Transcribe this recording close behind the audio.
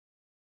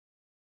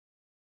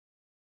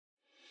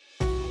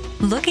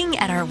looking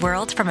at our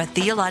world from a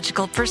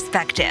theological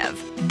perspective.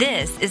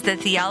 This is the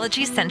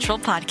Theology Central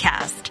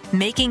Podcast,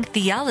 making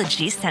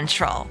theology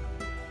central.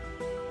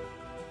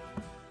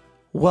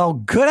 Well,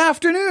 good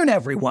afternoon,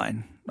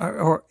 everyone.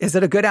 Or is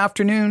it a good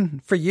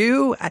afternoon for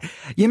you?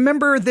 You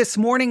remember this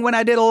morning when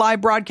I did a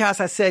live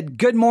broadcast, I said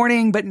good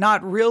morning, but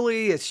not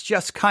really. It's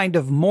just kind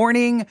of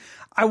morning.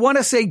 I want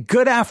to say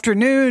good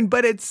afternoon,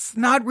 but it's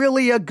not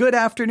really a good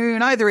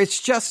afternoon either.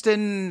 It's just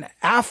an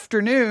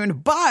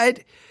afternoon, but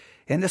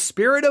in the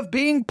spirit of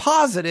being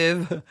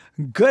positive,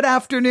 good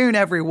afternoon,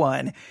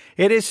 everyone.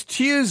 It is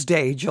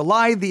Tuesday,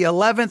 July the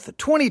 11th,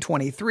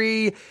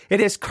 2023.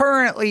 It is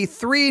currently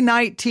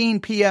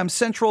 3:19 p.m.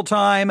 Central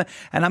Time,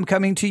 and I'm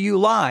coming to you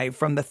live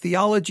from the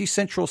Theology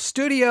Central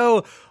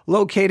studio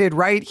located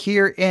right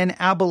here in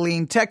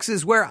Abilene,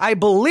 Texas, where I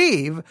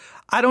believe,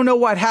 I don't know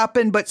what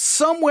happened, but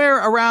somewhere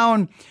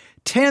around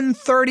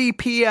 10:30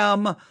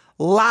 p.m.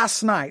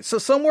 last night. So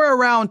somewhere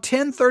around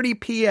 10:30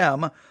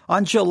 p.m.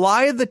 on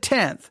July the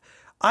 10th,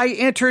 I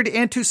entered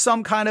into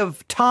some kind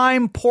of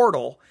time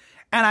portal,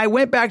 and I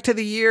went back to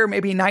the year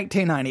maybe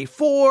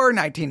 1994,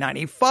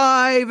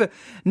 1995,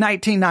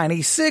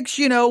 1996,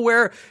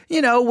 where,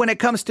 when it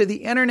comes to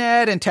the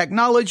internet and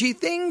technology,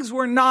 things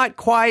were not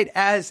quite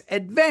as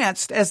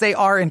advanced as they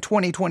are in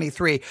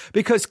 2023,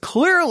 because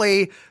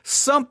clearly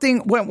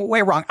something went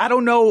way wrong. I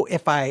don't know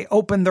if I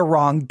opened the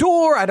wrong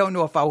door. I don't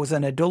know if I was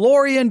in a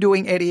DeLorean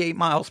doing 88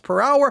 miles per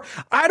hour.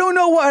 I don't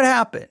know what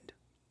happened,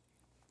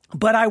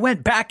 but I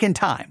went back in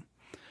time.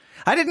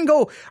 I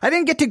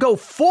didn't get to go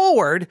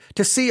forward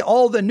to see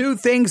all the new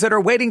things that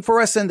are waiting for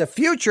us in the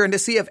future and to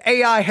see if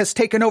AI has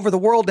taken over the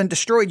world and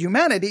destroyed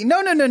humanity.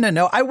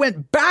 No. I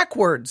went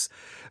backwards,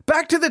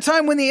 back to the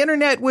time when the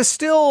internet was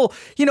still,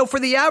 for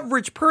the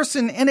average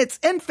person in its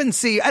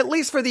infancy, at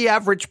least for the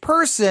average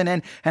person,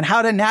 and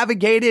how to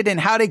navigate it and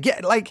how to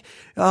get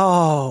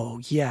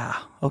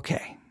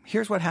okay.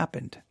 Here's what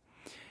happened.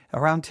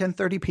 Around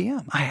 10:30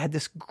 p.m., I had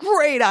this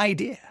great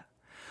idea.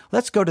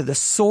 Let's go to the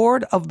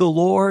Sword of the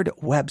Lord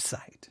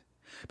website,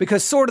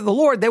 because Sword of the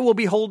Lord, they will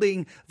be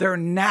holding their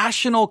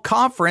national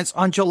conference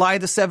on July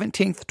the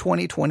 17th,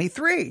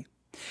 2023.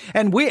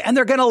 And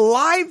they're going to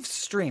live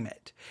stream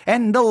it.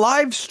 And the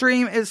live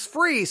stream is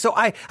free. So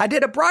I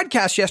did a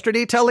broadcast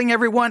yesterday telling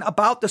everyone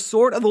about the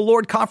Sword of the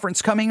Lord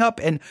conference coming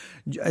up in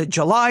on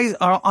July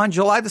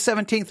the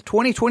 17th,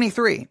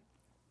 2023.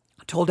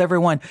 Told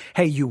everyone,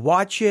 hey, you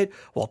watch it.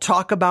 We'll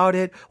talk about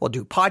it. We'll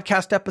do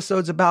podcast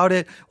episodes about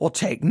it. We'll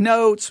take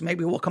notes.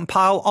 Maybe we'll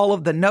compile all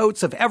of the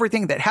notes of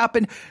everything that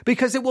happened,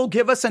 because it will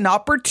give us an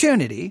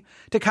opportunity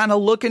to kind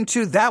of look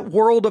into that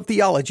world of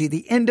theology,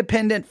 the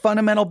independent,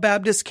 fundamental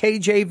Baptist,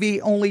 KJV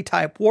only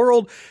type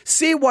world,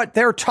 see what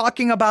they're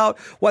talking about,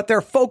 what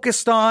they're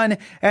focused on.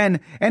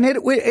 And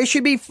it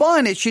should be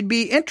fun. It should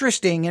be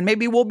interesting, and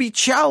maybe we'll be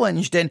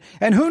challenged, and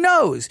who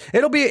knows?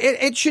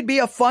 It should be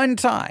a fun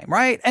time,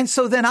 right? And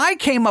so then I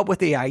came up with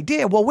the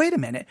idea, well, wait a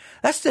minute,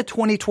 that's the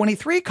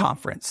 2023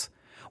 conference.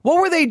 What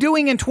were they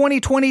doing in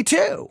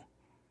 2022?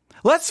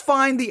 Let's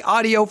find the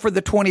audio for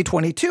the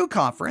 2022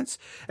 conference,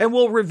 and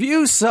we'll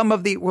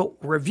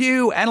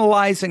review,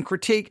 analyze, and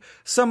critique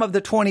some of the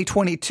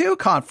 2022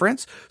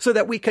 conference so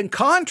that we can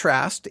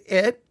contrast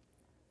it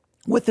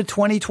with the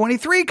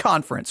 2023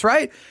 conference,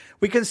 right?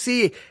 We can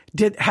see,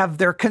 have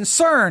their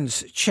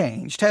concerns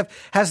changed?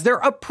 Has their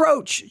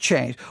approach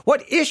changed?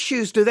 What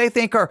issues do they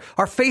think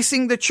are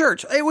facing the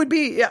church?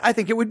 I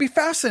think it would be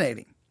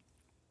fascinating.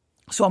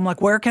 So I'm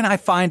like, where can I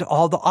find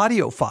all the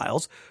audio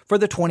files for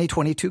the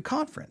 2022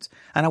 conference?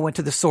 And I went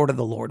to the Sword of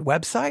the Lord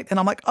website, and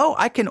I'm like,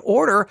 I can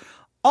order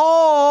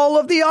all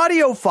of the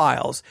audio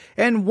files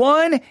in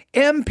one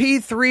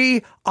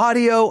MP3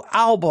 audio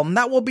album.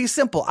 That will be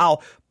simple.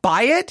 I'll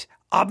buy it.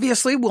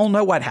 Obviously, we'll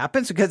know what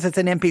happens because it's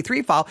an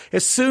MP3 file.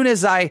 As soon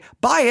as I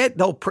buy it,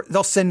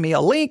 they'll send me a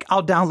link.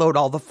 I'll download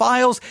all the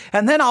files,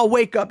 and then I'll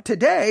wake up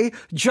today,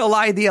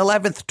 July the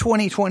 11th,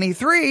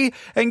 2023,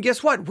 and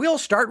guess what? We'll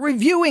start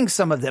reviewing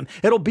some of them.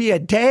 It'll be a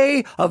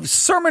day of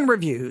sermon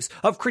reviews,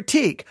 of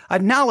critique,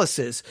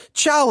 analysis,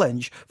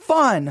 challenge,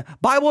 fun,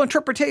 Bible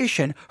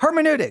interpretation,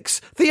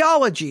 hermeneutics,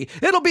 theology.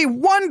 It'll be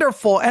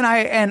wonderful.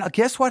 And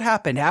guess what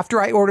happened?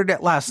 After I ordered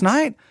it last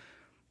night,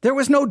 there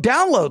was no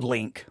download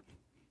link.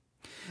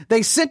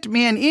 They sent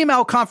me an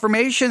email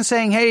confirmation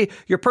saying, hey,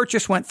 your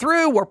purchase went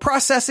through. We're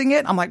processing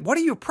it. I'm like, what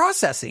are you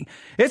processing?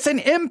 It's an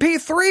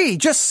MP3.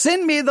 Just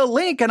send me the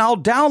link and I'll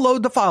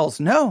download the files.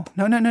 No,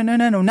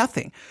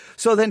 nothing.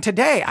 So then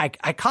today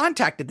I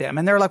contacted them,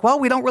 and they're like,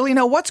 well, we don't really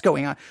know what's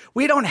going on.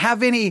 We don't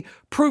have any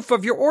proof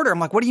of your order. I'm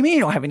like, what do you mean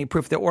you don't have any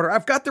proof of the order?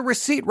 I've got the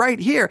receipt right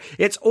here.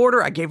 It's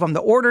order. I gave them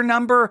the order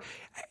number.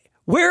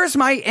 Where's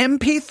my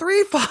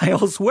MP3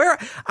 files?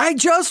 I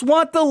just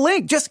want the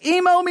link. Just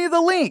email me the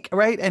link,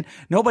 right? And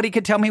nobody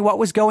could tell me what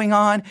was going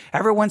on.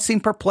 Everyone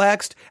seemed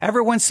perplexed.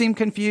 Everyone seemed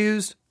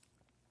confused.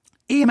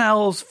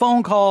 Emails,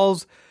 phone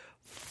calls.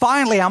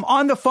 Finally, I'm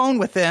on the phone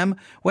with them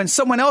when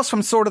someone else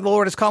from Sword of the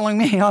Lord is calling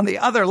me on the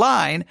other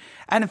line.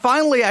 And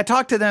finally, I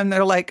talk to them.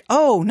 They're like,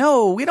 oh,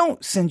 no, we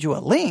don't send you a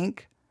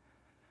link.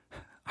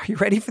 Are you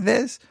ready for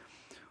this?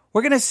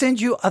 we're going to send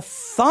you a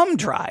thumb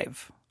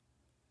drive.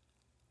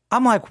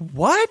 I'm like,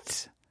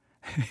 what?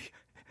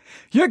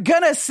 You're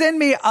going to send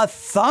me a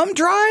thumb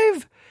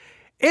drive?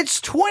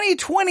 It's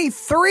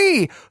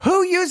 2023.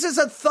 Who uses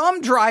a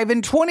thumb drive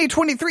in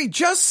 2023?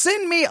 Just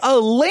send me a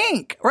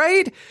link,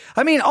 right?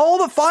 I mean, all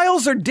the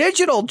files are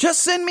digital.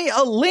 Just send me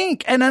a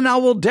link and then I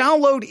will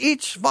download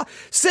each file.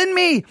 Send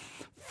me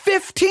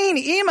 15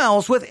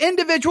 emails with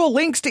individual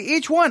links to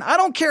each one. I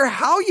don't care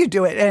how you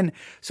do it. And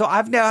so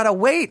I've got to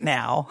wait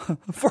now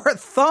for a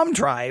thumb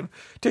drive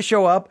to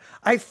show up.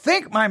 I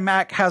think my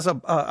Mac has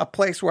a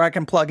place where I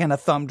can plug in a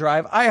thumb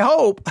drive. I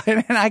hope,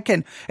 and I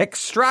can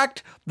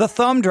extract the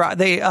thumb drive,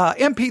 the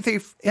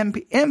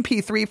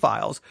MP3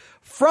 files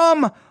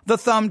from the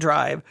thumb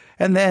drive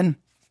and then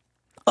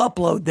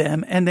upload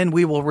them. And then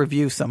we will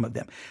review some of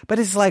them. But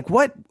it's like,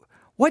 what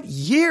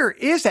year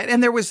is that?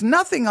 And there was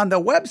nothing on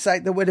the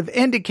website that would have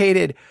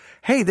indicated,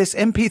 hey, this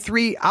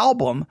MP3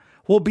 album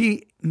will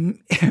be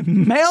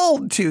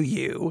mailed to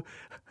you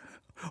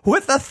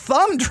with a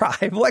thumb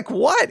drive. Like,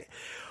 what?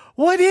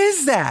 What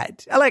is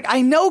that? Like,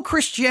 I know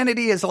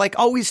Christianity is like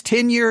always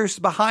 10 years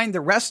behind the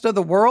rest of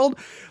the world,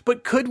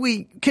 but could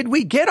we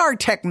get our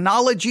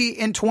technology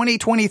in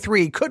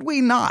 2023? Could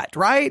we not?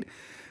 Right?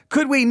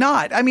 Could we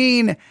not? I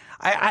mean,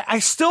 I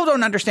still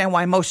don't understand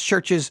why most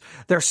churches,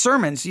 their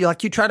sermons, you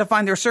try to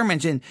find their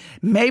sermons and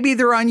maybe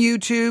they're on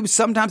YouTube.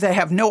 Sometimes they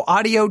have no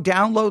audio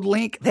download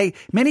link.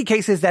 Many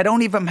cases, they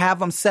don't even have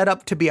them set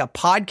up to be a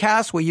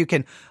podcast where you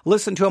can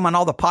listen to them on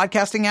all the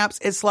podcasting apps.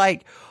 It's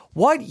like,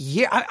 what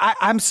year?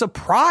 I'm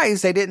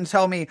surprised they didn't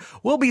tell me,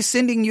 we'll be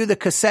sending you the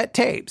cassette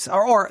tapes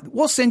or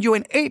we'll send you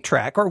an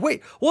 8-track or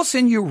wait, we'll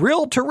send you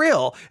reel to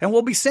reel and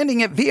we'll be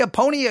sending it via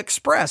Pony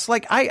Express.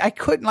 Like I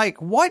couldn't,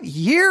 like, what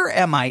year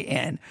am I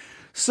in?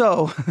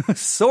 So,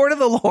 Sword of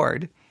the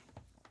Lord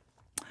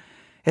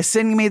is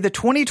sending me the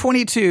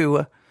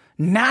 2022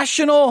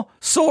 National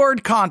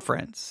Sword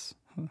Conference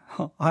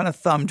on a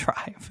thumb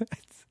drive.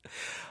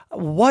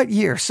 What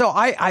year? So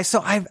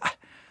I'm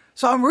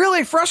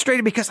really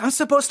frustrated because I'm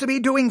supposed to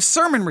be doing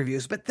sermon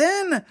reviews. But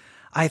then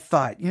I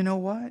thought, you know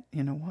what?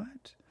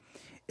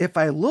 If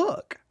I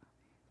look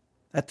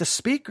at the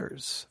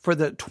speakers for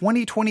the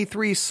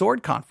 2023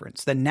 Sword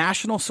Conference, the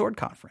National Sword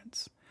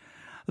Conference,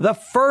 the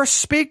first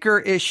speaker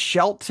is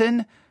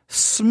Shelton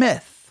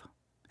Smith.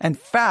 In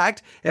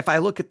fact, if I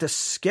look at the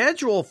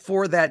schedule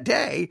for that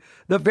day,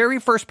 the very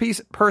first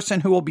person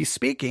who will be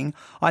speaking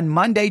on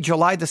Monday,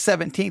 July the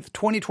 17th,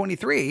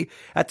 2023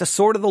 at the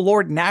Sword of the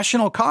Lord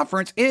National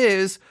Conference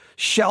is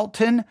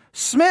Shelton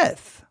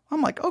Smith.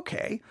 I'm like,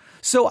 okay.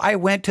 So I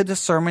went to the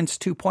Sermons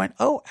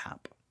 2.0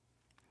 app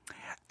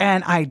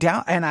and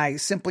I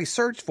simply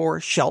searched for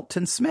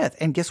Shelton Smith.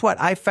 And guess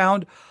what? I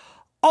found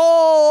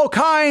all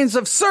kinds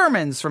of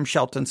sermons from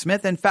Shelton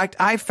Smith. In fact,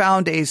 I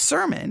found a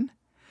sermon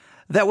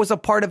that was a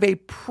part of a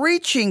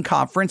preaching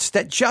conference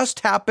that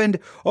just happened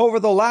over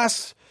the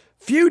last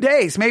few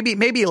days.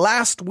 Maybe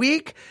last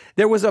week,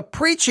 there was a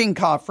preaching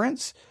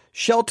conference.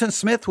 Shelton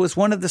Smith was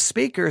one of the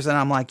speakers. And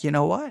I'm like, you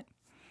know what?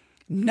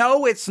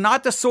 No, it's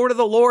not the Sword of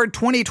the Lord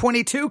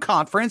 2022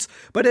 conference,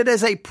 but it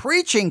is a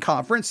preaching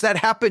conference that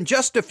happened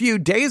just a few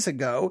days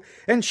ago,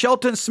 and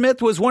Shelton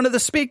Smith was one of the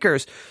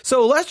speakers.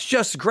 So let's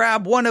just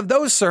grab one of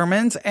those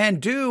sermons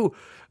and do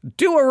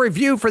a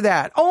review for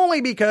that, only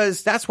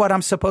because that's what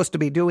I'm supposed to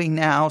be doing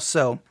now.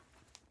 So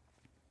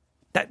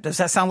does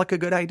that sound like a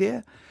good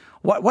idea?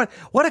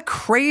 What a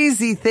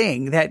crazy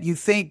thing that you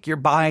think you're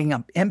buying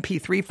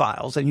MP3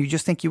 files and you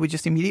just think you would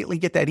just immediately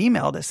get that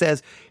email that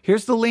says,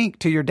 here's the link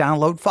to your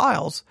download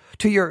files,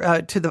 to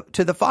your, to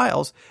the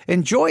files,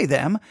 enjoy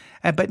them.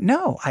 But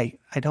no, I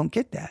don't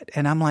get that.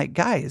 And I'm like,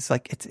 guys,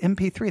 like it's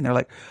MP3. And they're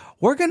like,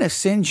 we're going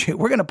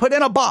to put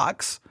in a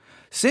box,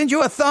 send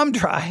you a thumb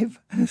drive,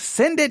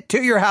 send it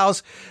to your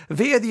house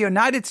via the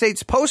United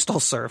States Postal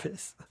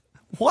Service.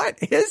 What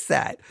is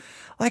that?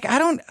 Like,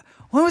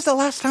 when was the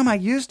last time I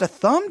used a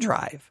thumb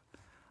drive?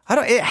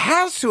 It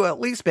has to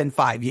at least been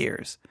 5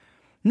 years,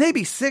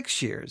 maybe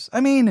 6 years. I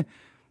mean,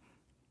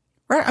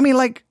 right? I mean,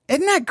 like,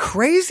 isn't that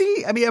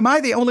crazy? I mean, am I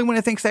the only one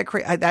who thinks that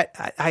crazy?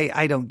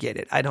 I don't get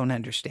it. I don't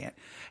understand.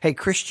 Hey,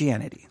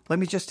 Christianity, let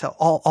me just tell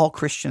all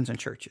Christians and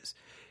churches,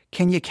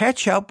 can you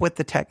catch up with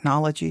the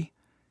technology?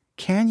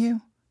 Can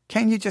you?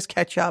 Can you just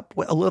catch up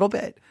a little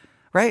bit?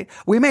 Right?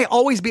 We may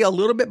always be a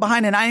little bit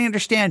behind, and I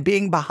understand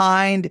being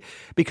behind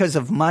because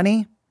of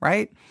money.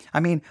 Right?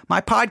 I mean,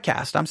 my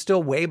podcast, I'm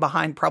still way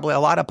behind probably a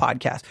lot of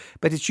podcasts,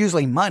 but it's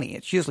usually money.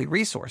 It's usually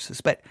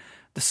resources. But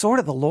the Sword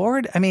of the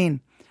Lord, I mean,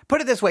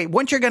 put it this way.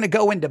 Once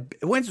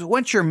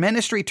your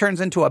ministry turns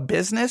into a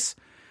business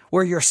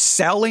where you're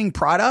selling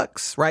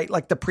products, right?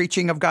 Like the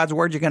preaching of God's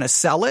word, you're going to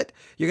sell it.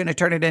 You're going to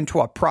turn it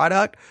into a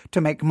product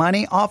to make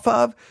money off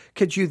of.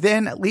 Could you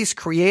then at least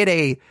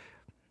create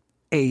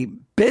a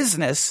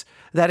business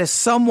that is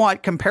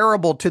somewhat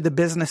comparable to the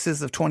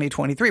businesses of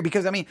 2023?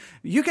 Because, I mean,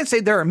 you can say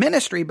they're a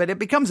ministry, but it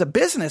becomes a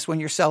business when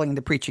you're selling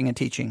the preaching and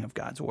teaching of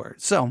God's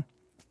word. So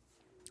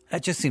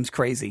that just seems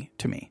crazy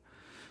to me.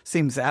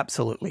 Seems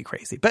absolutely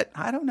crazy. But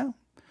I don't know.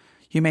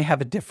 You may have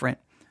a different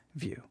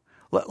view.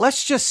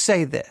 let's just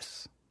say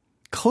this.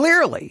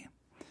 Clearly,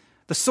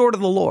 the Sword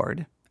of the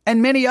Lord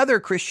and many other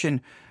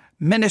Christian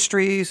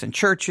ministries and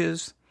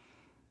churches,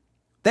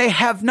 they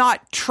have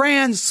not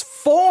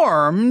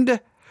transformed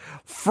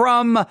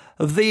from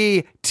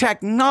the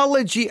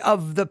technology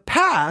of the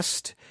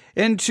past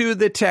into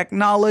the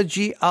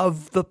technology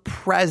of the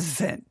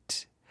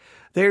present.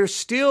 There's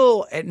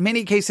still, in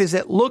many cases,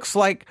 it looks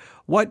like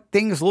what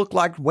things looked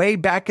like way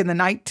back in the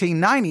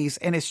 1990s,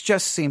 and it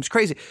just seems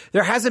crazy.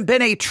 There hasn't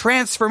been a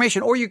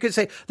transformation, or you could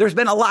say there's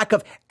been a lack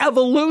of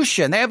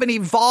evolution. They haven't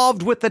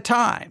evolved with the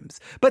times,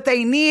 but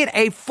they need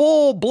a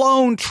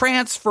full-blown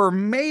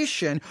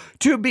transformation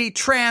to be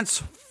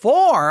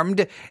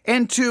transformed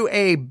into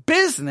a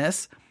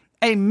business,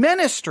 a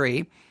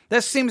ministry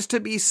that seems to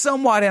be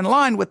somewhat in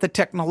line with the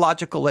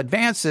technological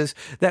advances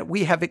that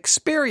we have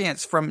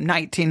experienced from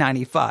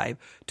 1995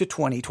 to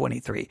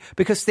 2023,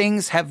 because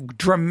things have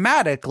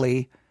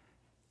dramatically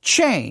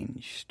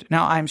changed.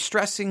 Now, I'm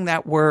stressing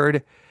that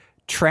word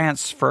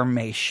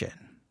transformation.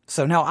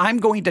 So now I'm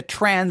going to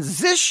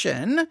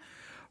transition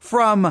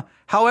from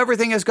how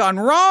everything has gone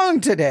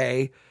wrong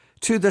today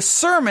to the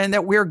sermon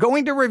that we're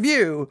going to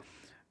review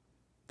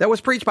that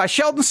was preached by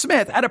Sheldon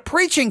Smith at a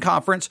preaching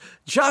conference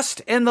just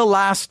in the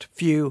last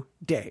few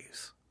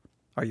days.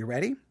 Are you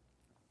ready?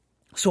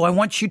 So I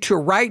want you to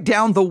write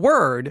down the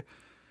word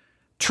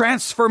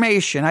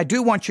transformation. I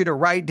do want you to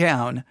write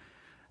down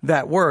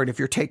that word. If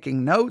you're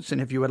taking notes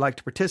and if you would like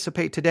to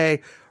participate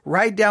today,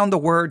 write down the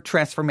word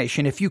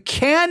transformation. If you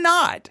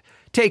cannot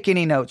take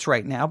any notes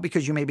right now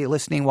because you may be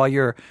listening while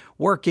you're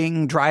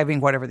working,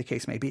 driving, whatever the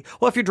case may be.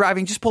 Well, if you're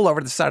driving, just pull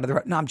over to the side of the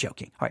road. No, I'm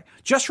joking. All right.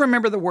 Just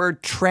remember the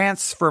word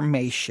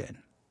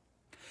transformation.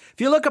 If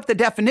you look up the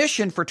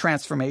definition for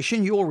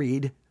transformation, you'll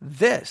read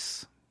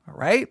this. All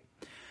right.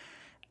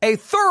 A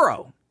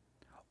thorough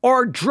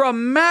or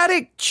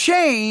dramatic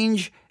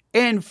change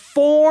in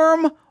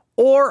form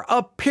or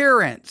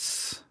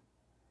appearance.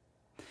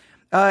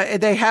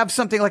 They have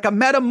something like a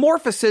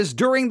metamorphosis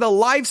during the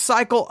life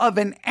cycle of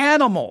an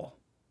animal.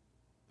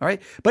 All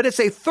right. But it's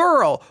a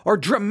thorough or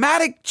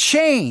dramatic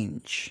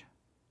change.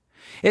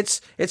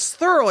 It's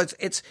thorough.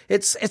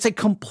 It's a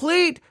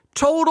complete,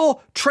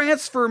 total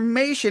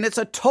transformation. It's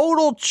a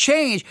total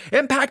change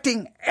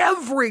impacting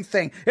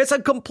everything. It's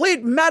a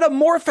complete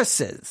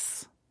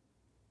metamorphosis.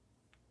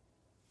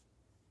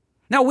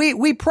 Now,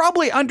 we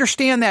probably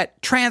understand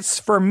that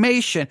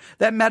transformation,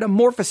 that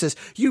metamorphosis.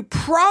 You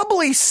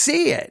probably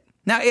see it.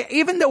 Now,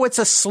 even though it's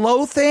a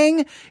slow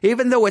thing,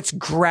 even though it's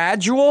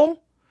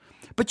gradual,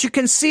 but you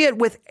can see it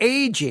with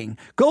aging.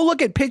 Go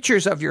look at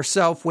pictures of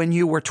yourself when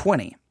you were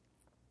 20.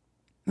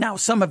 Now,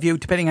 some of you,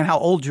 depending on how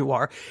old you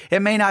are,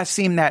 it may not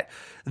seem that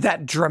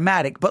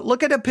dramatic, but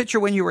look at a picture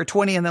when you were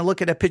 20 and then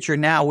look at a picture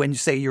now when you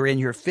say you're in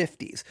your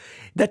 50s.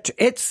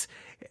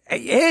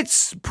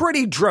 It's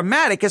pretty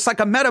dramatic. It's like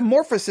a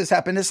metamorphosis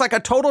happened. It's like a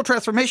total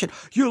transformation.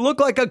 You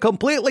look like a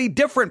completely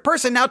different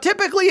person. Now,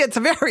 typically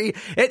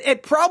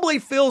it probably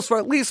feels, for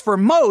at least for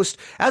most,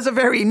 as a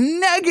very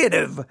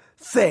negative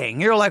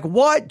thing. You're like,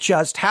 what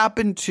just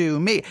happened to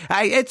me?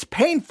 It's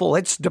painful.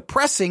 It's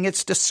depressing.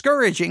 It's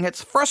discouraging.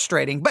 It's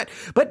frustrating. But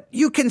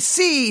you can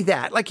see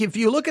that. Like if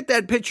you look at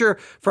that picture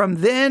from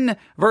then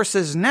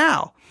versus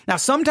now. Now,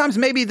 sometimes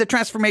maybe the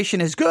transformation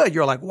is good.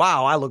 You're like,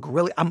 wow,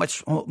 I'm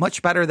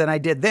much better than I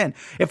did then.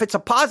 If it's a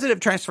positive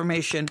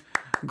transformation,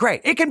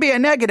 great. It can be a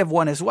negative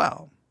one as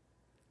well.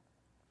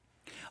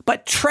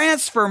 But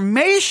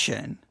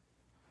transformation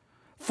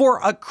for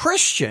a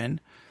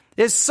Christian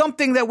is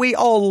something that we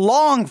all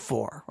long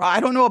for. I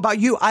don't know about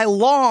you. I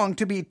long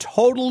to be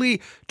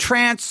totally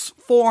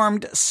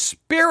transformed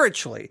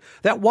spiritually.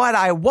 That what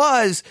I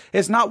was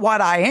is not what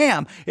I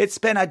am. It's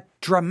been a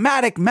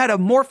dramatic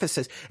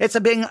metamorphosis. It's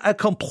been a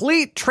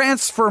complete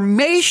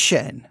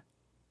transformation.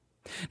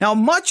 Now,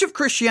 much of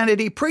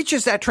Christianity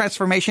preaches that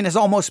transformation as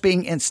almost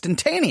being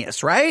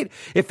instantaneous, right?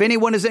 If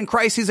anyone is in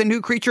Christ, he's a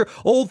new creature.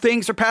 Old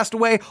things are passed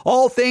away.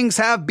 All things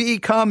have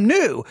become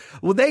new.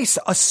 Well, they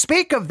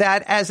speak of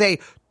that as a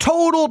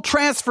total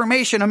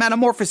transformation, a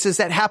metamorphosis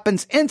that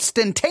happens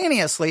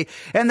instantaneously,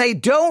 and they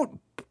don't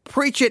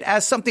preach it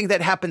as something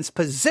that happens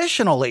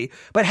positionally,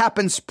 but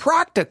happens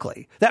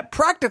practically. That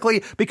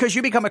practically, because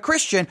you become a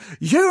Christian,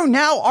 you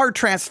now are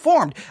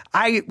transformed.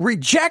 I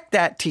reject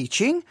that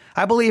teaching.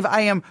 I believe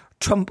I am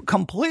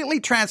completely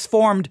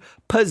transformed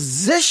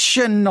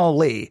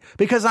positionally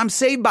because I'm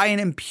saved by an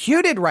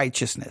imputed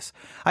righteousness.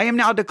 I am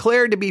now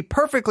declared to be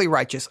perfectly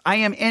righteous. I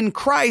am in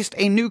Christ,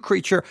 a new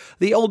creature.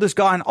 The old is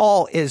gone,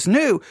 all is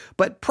new.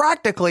 But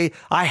practically,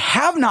 I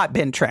have not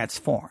been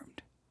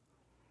transformed.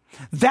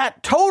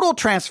 That total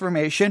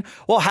transformation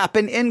will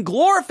happen in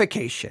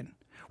glorification,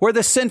 where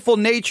the sinful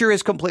nature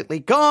is completely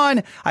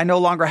gone. I no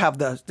longer have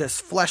this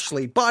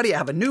fleshly body. I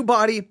have a new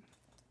body.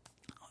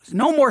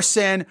 No more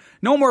sin,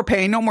 no more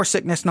pain, no more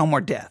sickness, no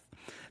more death.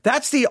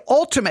 That's the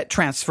ultimate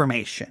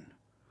transformation.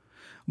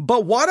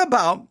 But what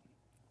about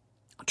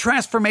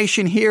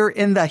transformation here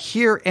in the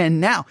here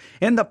and now,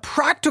 in the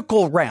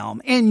practical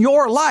realm, in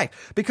your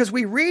life? Because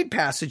we read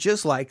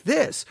passages like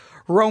this.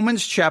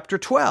 Romans chapter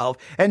 12.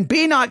 And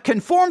be not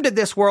conformed to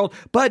this world,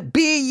 but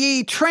be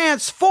ye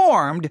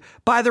transformed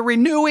by the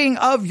renewing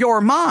of your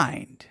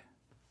mind.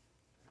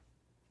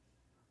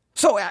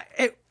 So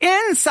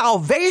in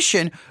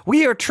salvation,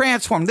 we are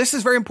transformed. This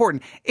is very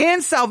important.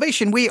 In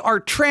salvation, we are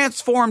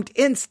transformed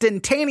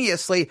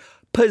instantaneously,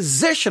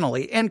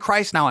 positionally in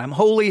Christ. Now I'm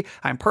holy,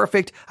 I'm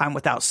perfect, I'm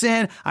without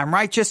sin, I'm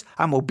righteous,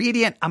 I'm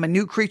obedient, I'm a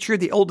new creature,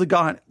 the old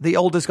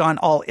is gone,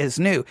 all is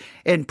new.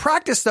 In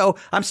practice though,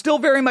 I'm still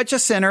very much a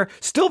sinner,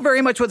 still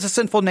very much with a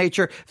sinful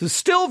nature,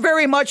 still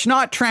very much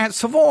not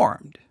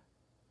transformed.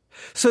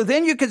 So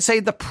then you could say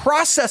the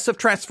process of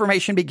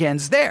transformation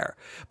begins there.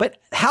 But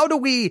how do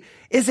we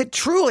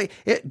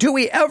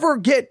ever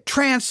get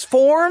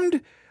transformed,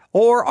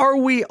 or are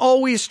we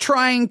always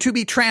trying to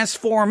be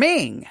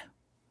transforming?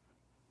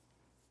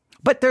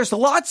 But there's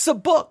lots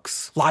of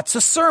books, lots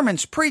of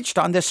sermons preached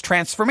on this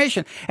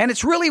transformation. And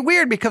it's really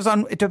weird because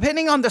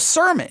depending on the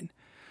sermon,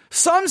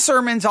 some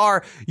sermons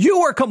are, you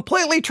are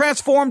completely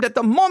transformed at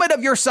the moment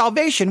of your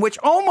salvation, which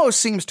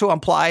almost seems to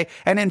imply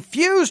an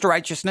infused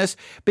righteousness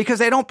because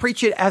they don't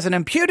preach it as an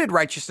imputed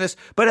righteousness,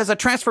 but as a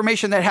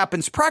transformation that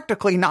happens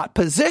practically, not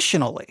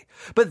positionally.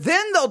 But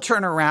then they'll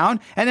turn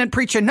around and then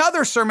preach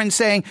another sermon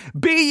saying,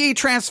 be ye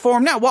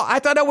transformed now. Well, I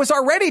thought I was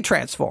already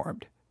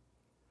transformed.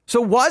 So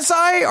was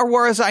I or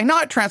was I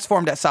not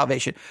transformed at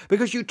salvation?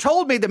 Because you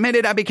told me the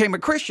minute I became a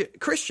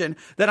Christian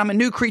that I'm a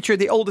new creature,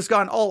 the old is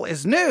gone, all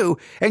is new.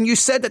 And you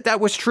said that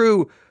was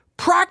true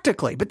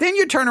practically. But then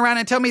you turn around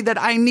and tell me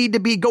that I need to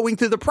be going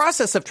through the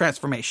process of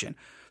transformation.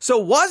 So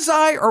was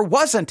I or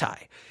wasn't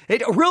I?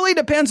 It really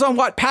depends on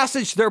what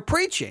passage they're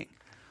preaching.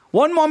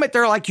 One moment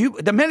they're like,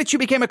 the minute you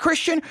became a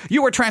Christian,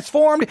 you were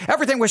transformed,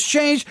 everything was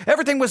changed,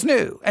 everything was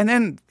new. And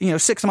then,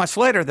 6 months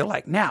later, they're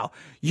like, now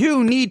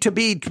you need to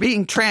be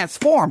being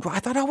transformed. Well, I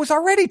thought I was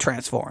already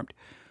transformed.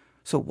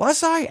 So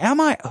was I?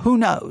 Am I? Who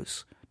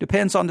knows?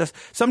 Depends on this.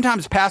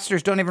 Sometimes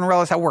pastors don't even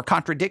realize how we're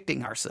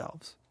contradicting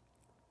ourselves.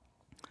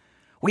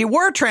 We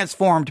were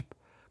transformed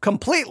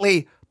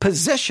completely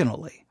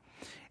positionally.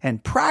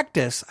 And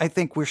practice, I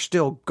think we're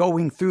still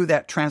going through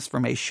that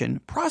transformation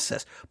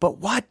process. But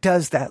what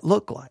does that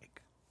look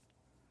like?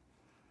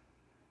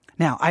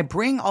 Now, I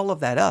bring all of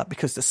that up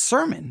because the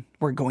sermon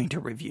we're going to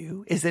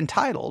review is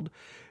entitled,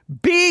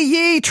 Be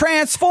Ye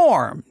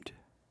Transformed,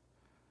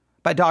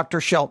 by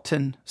Dr.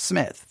 Shelton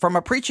Smith from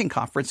a preaching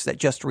conference that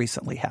just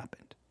recently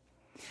happened.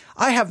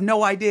 I have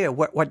no idea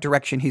what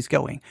direction he's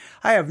going.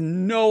 I have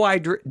no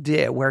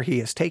idea where he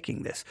is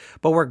taking this.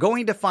 But we're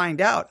going to find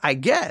out, I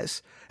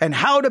guess, and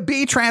how to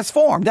be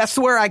transformed. That's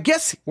where I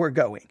guess we're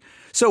going.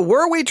 So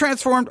were we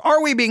transformed?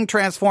 Are we being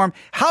transformed?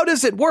 How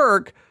does it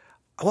work?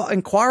 Well,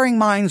 inquiring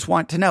minds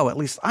want to know, at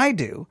least I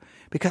do,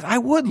 because I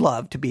would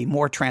love to be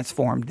more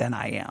transformed than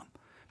I am.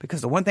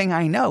 Because the one thing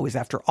I know is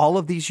after all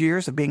of these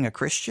years of being a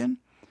Christian,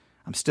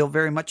 I'm still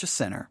very much a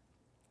sinner.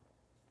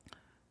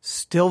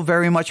 Still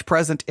very much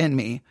present in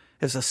me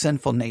is a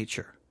sinful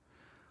nature.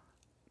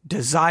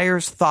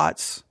 Desires,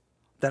 thoughts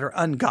that are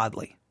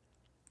ungodly.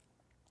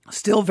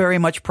 Still very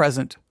much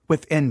present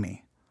within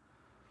me.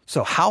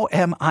 So how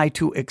am I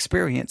to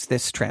experience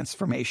this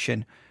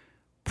transformation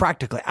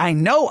practically? I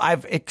know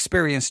I've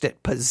experienced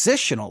it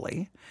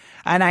positionally,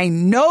 and I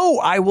know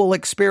I will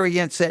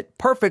experience it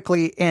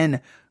perfectly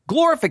in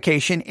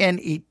glorification in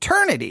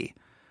eternity.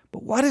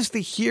 But what does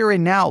the here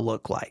and now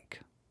look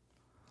like?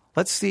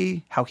 Let's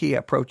see how he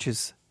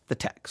approaches the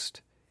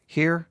text.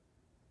 Here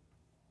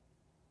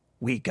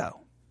we go.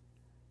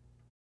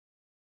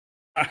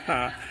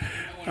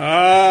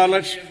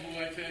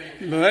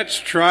 Let's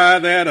try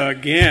that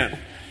again.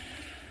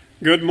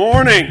 Good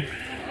morning.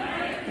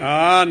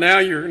 Now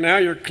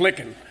you're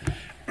clicking.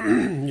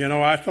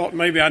 I thought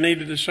maybe I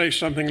needed to say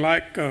something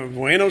like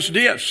Buenos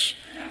dias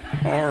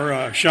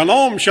or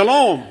Shalom,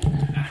 Shalom.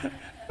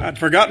 I'd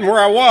forgotten where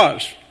I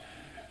was,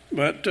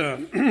 but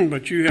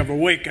you have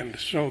awakened,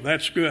 so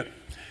that's good.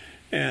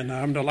 And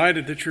I'm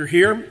delighted that you're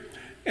here.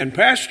 And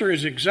Pastor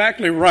is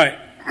exactly right.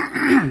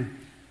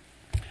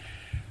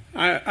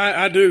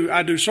 I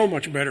do so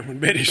much better when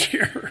Betty's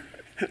here.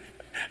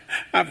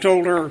 I've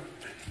told her,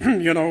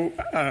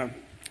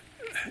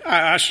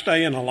 I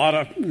stay in a lot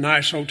of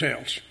nice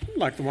hotels,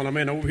 like the one I'm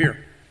in over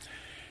here.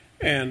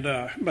 And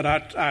but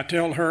I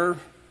tell her,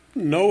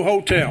 no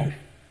hotel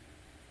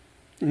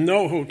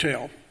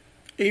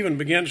even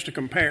begins to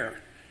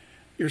compare.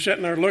 You're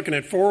sitting there looking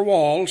at four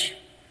walls,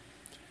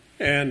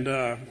 and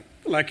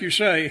like you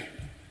say,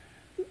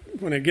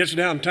 when it gets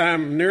down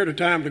near the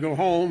time to go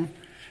home,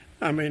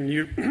 I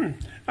mean,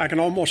 I can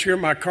almost hear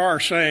my car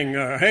saying,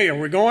 hey, are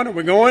we going? Are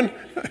we going?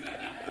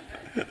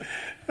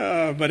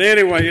 But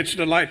anyway, it's a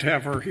delight to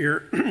have her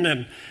here.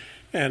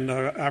 and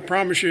I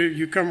promise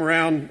you come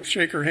around,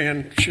 shake her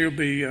hand, she'll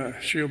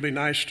be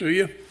nice to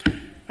you.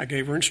 I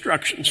gave her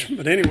instructions.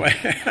 But anyway,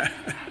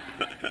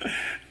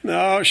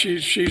 no,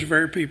 she's a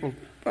very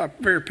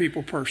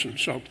people person.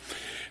 So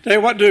tell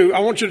you what, I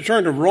want you to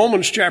turn to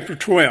Romans chapter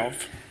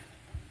 12.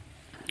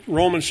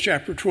 Romans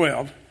chapter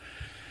 12.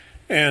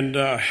 And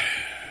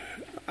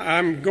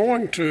I'm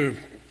going to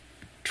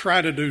try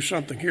to do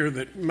something here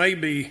that may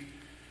be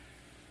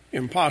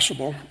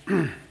impossible.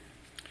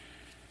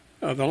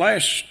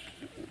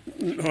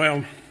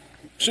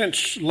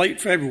 Since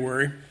late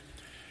February,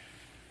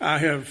 I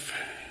have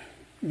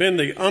been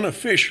the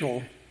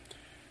unofficial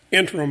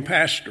interim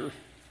pastor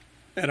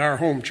at our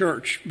home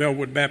church,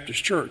 Bellwood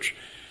Baptist Church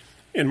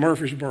in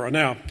Murfreesboro.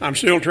 Now, I'm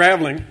still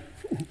traveling,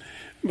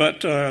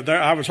 but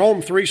I was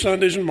home 3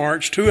 Sundays in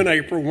March, 2 in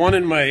April, 1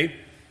 in May.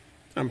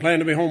 I'm planning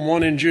to be home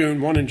 1 in June,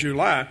 1 in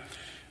July.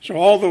 So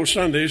all those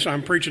Sundays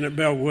I'm preaching at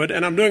Bellwood,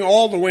 and I'm doing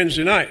all the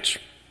Wednesday nights.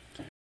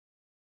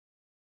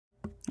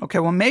 Okay,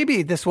 well,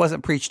 maybe this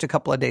wasn't preached a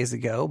couple of days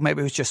ago.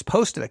 Maybe it was just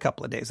posted a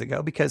couple of days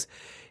ago, because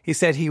he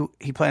said he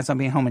plans on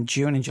being home in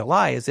June and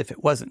July, as if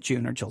it wasn't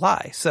June or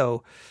July.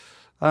 So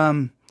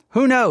who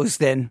knows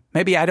then?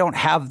 Maybe I don't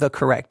have the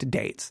correct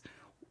dates.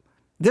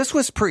 This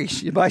was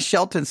preached by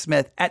Shelton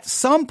Smith at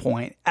some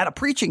point at a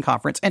preaching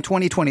conference in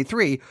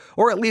 2023,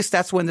 or at least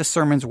that's when the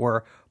sermons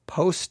were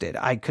posted.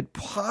 I could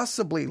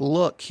possibly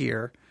look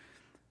here.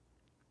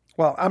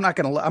 Well, I'm not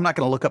going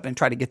to look up and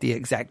try to get the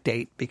exact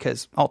date,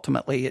 because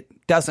ultimately it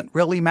doesn't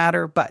really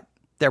matter, but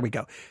there we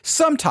go.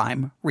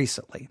 Sometime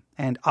recently.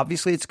 And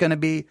obviously it's going to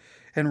be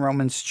in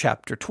Romans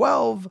chapter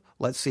 12.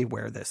 Let's see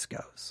where this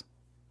goes.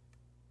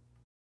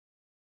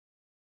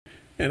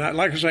 And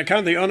like I say, kind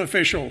of the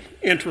unofficial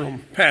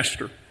interim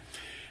pastor.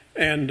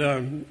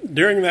 And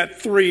during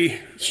that 3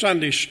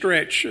 Sunday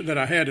stretch that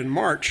I had in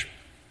March,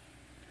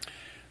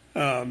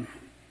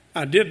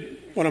 I did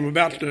what I'm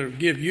about to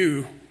give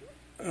you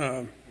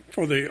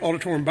for the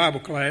auditorium Bible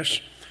class,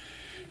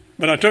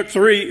 but I took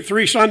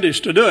three Sundays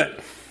to do it.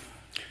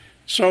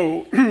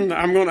 So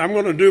I'm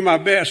going to do my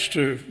best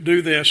to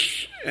do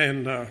this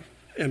in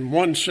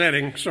one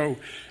setting. So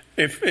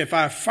if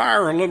I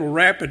fire a little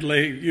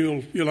rapidly,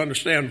 you'll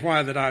understand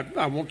why that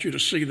I want you to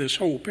see this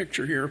whole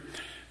picture here,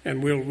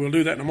 and we'll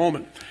do that in a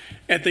moment.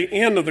 At the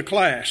end of the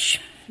class,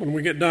 when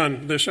we get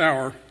done this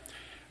hour,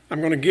 I'm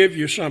going to give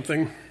you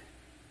something.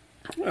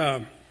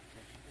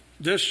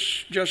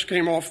 This just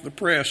came off the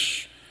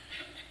press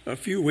a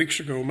few weeks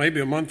ago,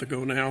 maybe a month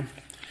ago now,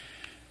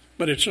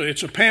 but it's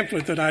a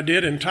pamphlet that I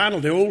did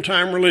entitled "The Old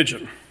Time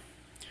Religion,"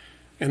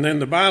 and then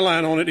the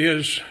byline on it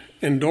is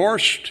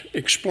 "Endorsed,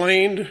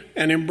 Explained,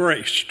 and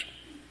Embraced."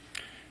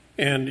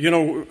 And you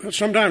know,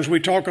 sometimes we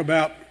talk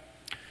about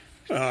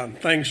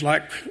things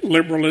like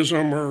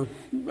liberalism or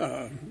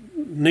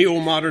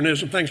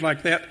neo-modernism, things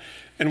like that,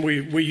 and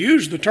we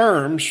use the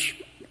terms,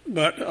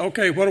 but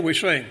okay, what are we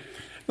saying?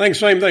 I think the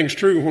same thing's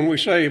true when we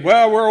say,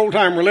 well, we're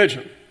old-time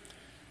religion.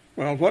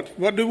 Well,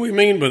 what do we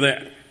mean by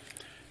that?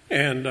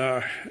 And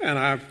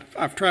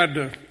I've tried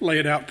to lay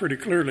it out pretty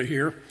clearly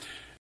here.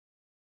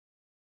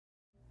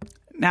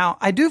 Now,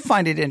 I do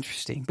find it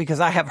interesting because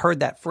I have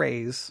heard that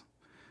phrase.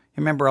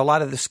 Remember, a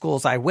lot of the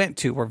schools I went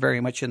to were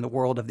very much in the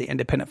world of the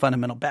independent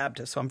fundamental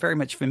Baptist, so I'm very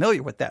much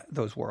familiar with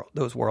those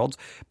worlds,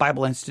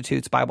 Bible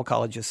institutes, Bible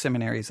colleges,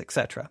 seminaries,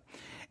 etc.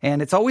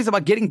 And it's always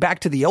about getting back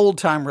to the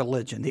old-time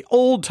religion, the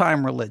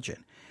old-time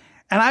religion.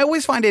 And I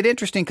always find it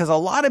interesting because a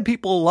lot of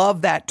people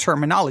love that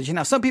terminology.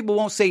 Now, some people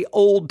won't say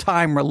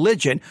old-time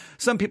religion.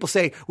 Some people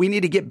say we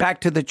need to get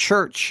back to the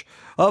church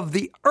of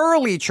the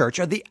early church,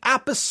 or the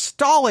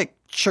apostolic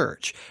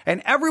church.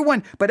 And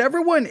everyone,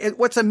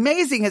 what's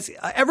amazing is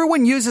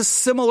everyone uses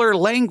similar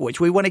language.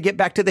 We want to get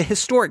back to the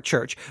historic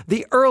church,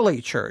 the early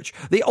church,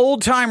 the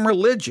old-time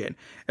religion.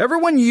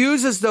 Everyone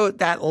uses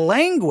that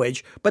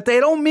language, but they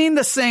don't mean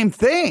the same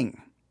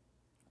thing.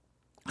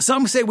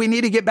 Some say we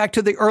need to get back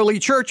to the early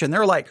church, and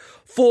they're like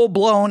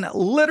full-blown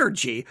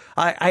liturgy,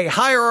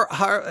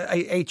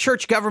 a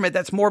church government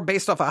that's more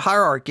based off a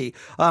hierarchy,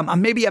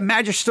 maybe a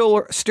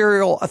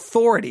magisterial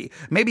authority,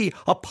 maybe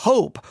a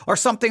pope or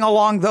something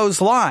along those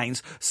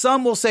lines.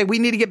 Some will say we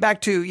need to get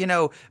back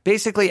to,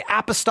 basically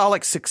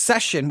apostolic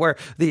succession, where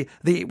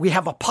we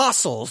have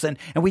apostles and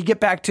we get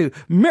back to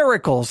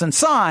miracles and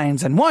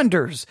signs and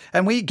wonders,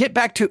 and we get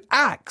back to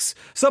Acts.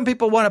 Some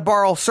people want to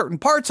borrow certain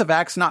parts of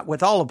Acts, not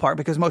with all of part,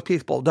 because most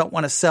people don't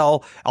want to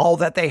sell all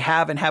that they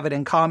have and have it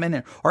in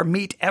common, or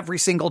meet every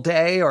single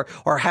day, or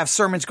have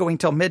sermons going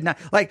till midnight.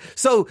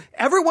 So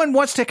everyone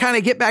wants to kind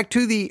of get back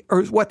to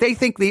what they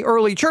think the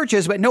early church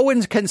is, but no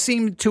one can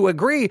seem to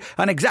agree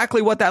on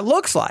exactly what that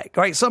looks like,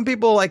 right? Some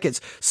people like it's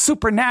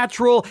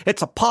supernatural,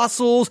 it's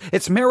apostles,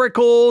 it's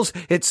miracles,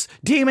 it's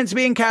demons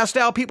being cast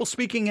out, people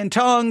speaking in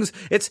tongues.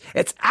 It's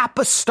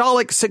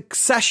apostolic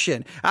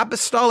succession.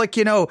 Apostolic,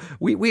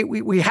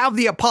 we have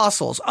the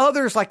apostles.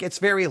 Others, like, it's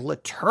very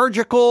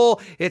liturgical.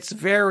 It's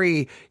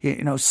very,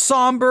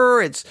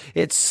 somber. It's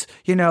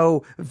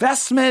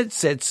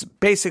vestments. It's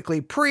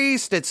basically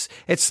priest. It's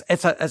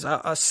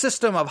a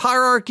system of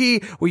hierarchy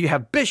where you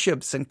have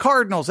bishops and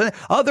cardinals, and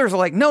others are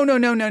like, no,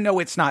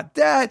 it's not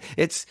that.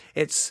 It's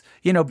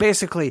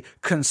basically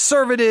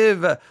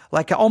conservative,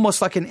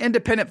 almost like an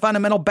independent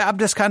fundamental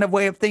Baptist kind of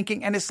way of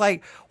thinking. And it's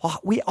like, well,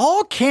 we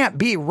all can't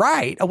be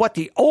right at what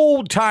the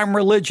old time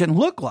religion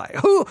looked like.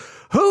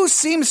 Who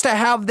seems to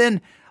have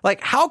then,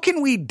 how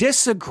can we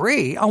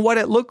disagree on what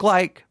it looked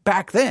like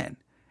back then?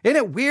 Isn't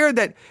it weird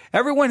that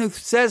everyone who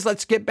says,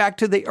 let's get back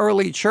to the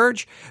early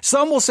church,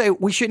 some will say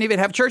we shouldn't even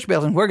have church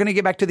buildings. We're going to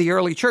get back to the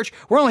early church.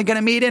 We're only going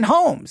to meet in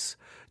homes.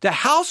 The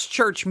house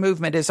church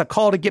movement is a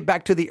call to get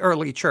back to the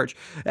early church.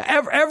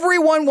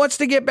 Everyone wants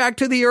to get back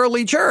to the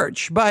early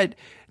church, but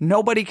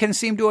nobody can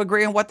seem to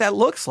agree on what that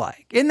looks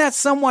like. Isn't that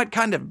somewhat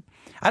kind of,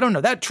 I don't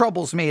know, that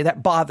troubles me,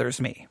 that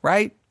bothers me,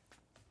 right?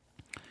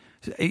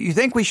 You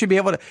think we should be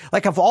able to,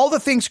 like, of all the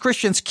things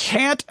Christians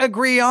can't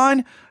agree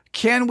on,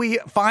 can we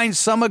find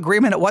some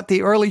agreement at what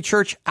the early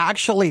church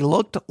actually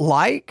looked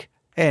like?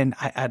 And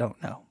I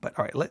don't know. But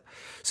all right,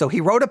 so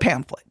he wrote a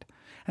pamphlet.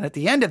 And at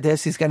the end of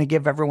this, he's going to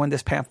give everyone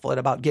this pamphlet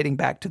about getting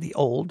back to the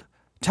old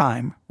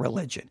time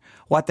religion,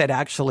 what that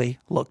actually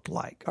looked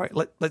like. All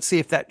right, let's see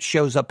if that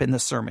shows up in the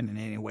sermon in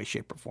any way,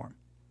 shape, or form.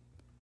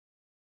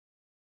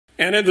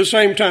 And at the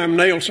same time,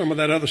 nail some of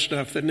that other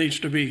stuff that needs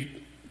to be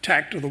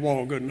tacked to the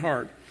wall good and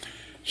hard.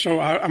 So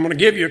I'm going to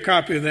give you a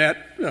copy of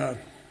that.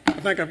 I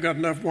think I've got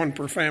enough, one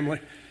per family,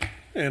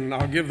 and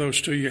I'll give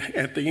those to you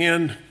at the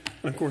end.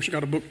 And of course, I've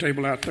got a book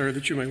table out there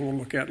that you may want to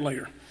look at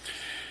later.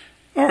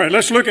 All right,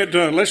 let's look at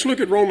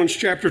Romans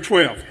chapter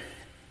 12.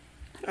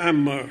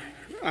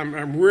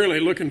 I'm really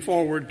looking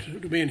forward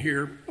to being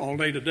here all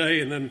day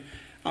today, and then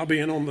I'll be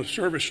in on the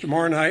service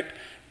tomorrow night.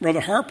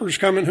 Brother Harper's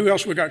coming. Who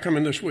else we got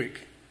coming this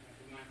week?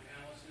 Mike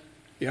Allison.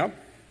 Yep.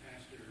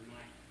 Pastor Mike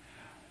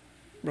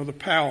Powell. Brother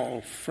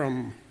Powell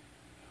from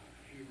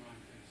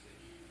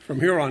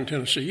Huron,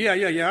 Tennessee.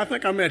 Yeah. I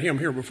think I met him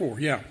here before.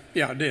 Yeah,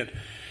 I did.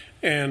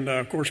 And,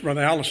 of course,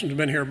 Brother Allison's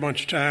been here a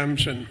bunch of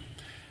times,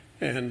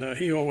 and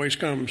he always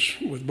comes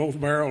with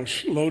both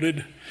barrels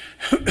loaded,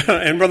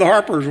 and Brother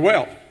Harper as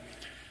well.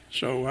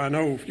 So I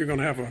know you're going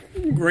to have a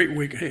great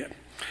week ahead.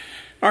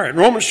 All right,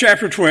 Romans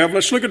chapter 12.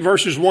 Let's look at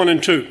verses 1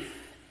 and 2.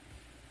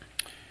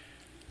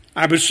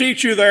 I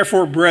beseech you,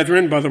 therefore,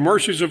 brethren, by the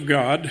mercies of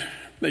God,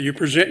 that you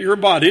present your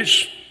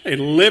bodies a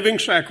living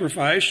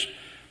sacrifice,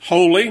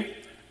 holy,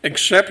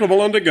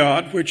 acceptable unto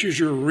God, which is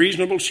your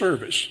reasonable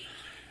service.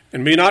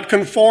 And be not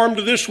conformed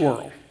to this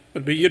world,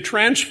 but be ye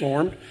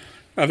transformed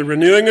by the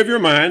renewing of your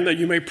mind, that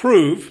you may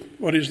prove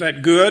what is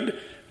that good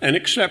and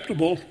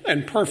acceptable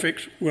and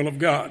perfect will of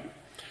God.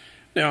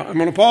 Now, I'm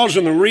going to pause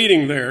in the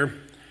reading there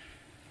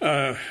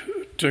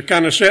to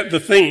kind of set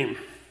the theme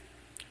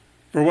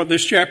for what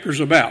this chapter is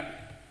about.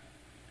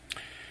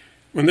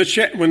 When this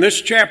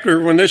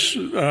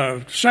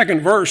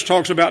second verse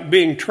talks about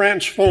being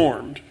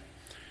transformed,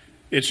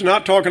 it's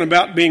not talking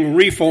about being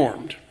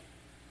reformed.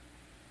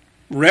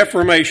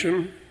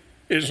 Reformation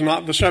is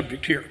not the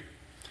subject here.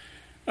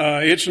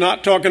 It's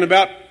not talking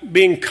about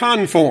being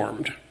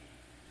conformed.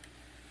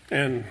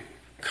 And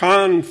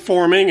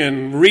conforming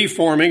and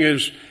reforming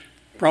is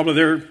probably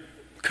they're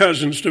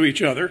cousins to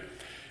each other.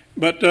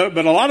 But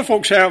a lot of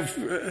folks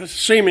have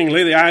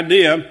seemingly the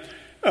idea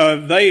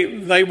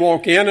they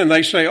walk in and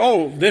they say,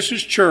 oh, this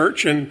is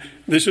church and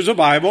this is a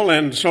Bible,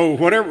 and so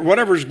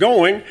whatever's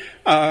going,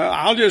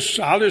 I'll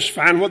just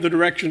find what the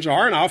directions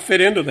are and I'll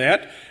fit into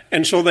that.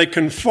 And so they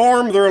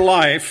conform their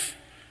life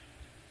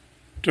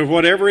to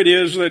whatever it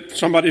is that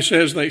somebody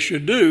says they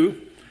should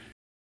do.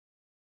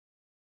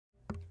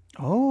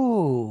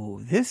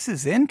 Oh, this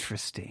is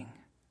interesting.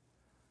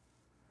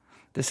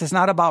 This is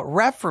not about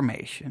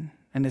reformation,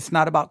 and it's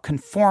not about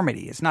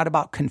conformity. It's not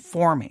about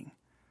conforming.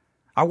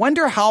 I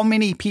wonder how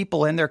many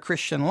people in their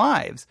Christian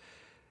lives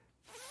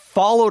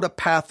followed a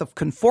path of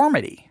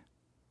conformity.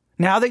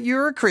 Now that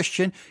you're a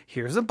Christian,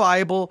 here's a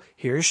Bible,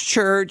 here's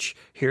church,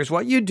 here's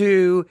what you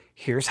do,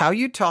 here's how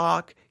you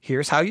talk,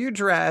 here's how you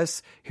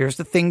dress, here's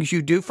the things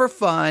you do for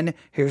fun,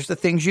 here's the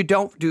things you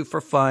don't do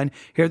for fun,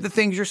 here are the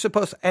things you're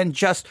supposed to, and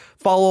just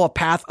follow a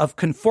path of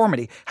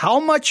conformity.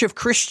 How much of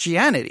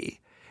Christianity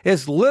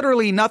is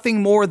literally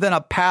nothing more than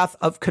a path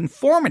of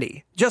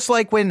conformity? Just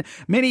like when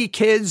many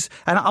kids,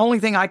 and the only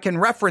thing I can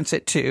reference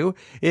it to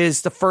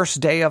is the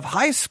first day of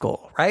high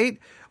school, right?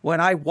 When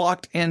I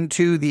walked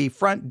into the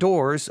front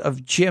doors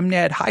of Jim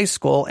Ned High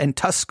School in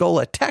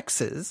Tuscola,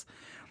 Texas,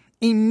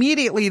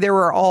 immediately there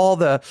were all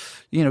the,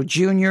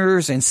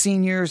 juniors and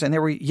seniors, and they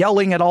were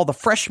yelling at all the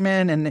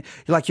freshmen, and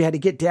like you had to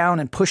get down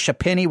and push a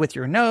penny with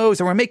your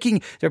nose, and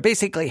they're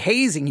basically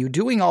hazing you,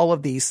 doing all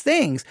of these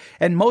things.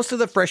 And most of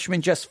the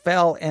freshmen just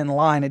fell in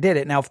line and did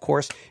it. Now, of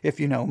course, if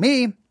you know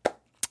me,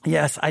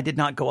 yes, I did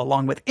not go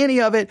along with any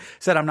of it,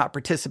 said I'm not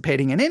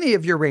participating in any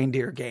of your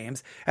reindeer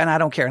games, and I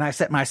don't care. And I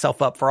set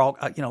myself up for all,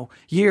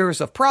 years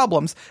of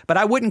problems, but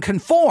I wouldn't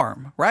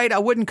conform, right? I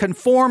wouldn't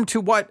conform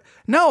to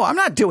no, I'm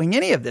not doing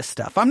any of this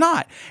stuff. I'm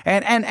not.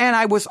 And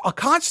I was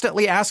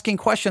constantly asking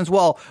questions.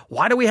 Well,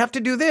 why do we have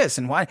to do this?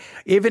 And why,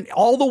 even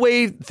all the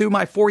way through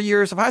my 4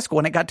 years of high school,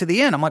 when it got to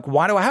the end, I'm like,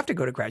 why do I have to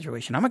go to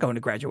graduation? I'm not going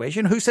to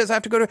graduation. Who says I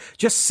have to go to,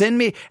 just send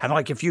me.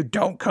 And if you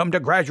don't come to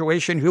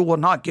graduation, you will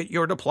not get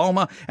your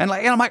diploma. And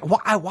I'm like,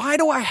 why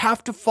do I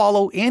have to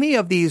follow any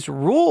of these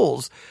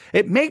rules?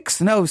 It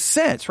makes no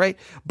sense, right?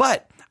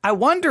 But I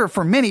wonder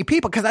for many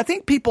people, because I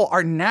think people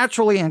are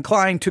naturally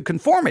inclined to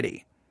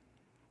conformity.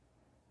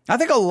 I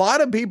think a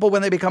lot of people,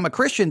 when they become a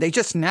Christian, they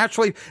just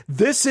naturally,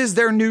 this is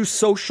their new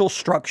social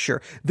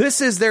structure. This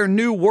is their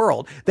new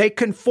world. They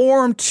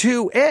conform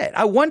to it.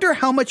 I wonder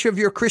how much of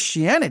your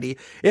Christianity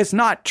is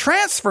not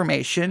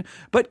transformation,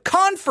 but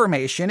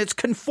confirmation. It's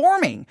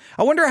conforming.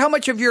 I wonder how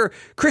much of your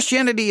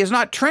Christianity is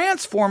not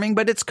transforming,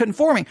 but it's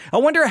conforming. I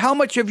wonder how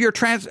much of your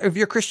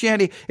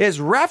Christianity is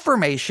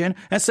reformation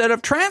instead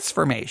of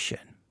transformation.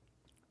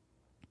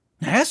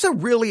 Now, that's a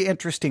really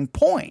interesting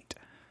point.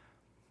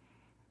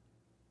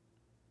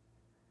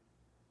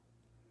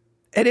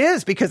 It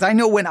is, because I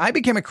know when I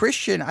became a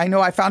Christian, I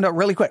know I found out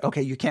really quick,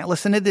 okay, you can't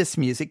listen to this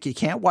music. You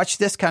can't watch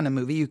this kind of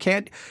movie. You're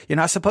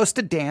not supposed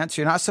to dance.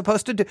 You're not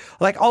supposed to do,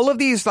 like, all of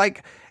these,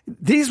 like,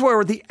 these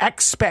were the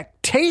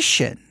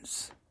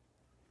expectations.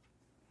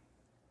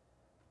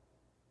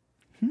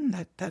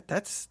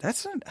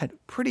 That's a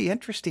pretty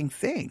interesting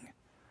thing.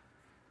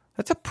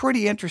 That's a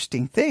pretty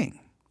interesting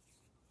thing.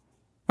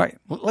 All right,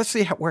 let's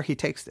see where he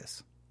takes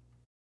this.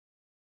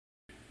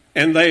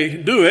 And they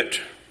do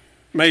it,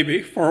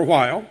 maybe, for a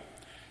while.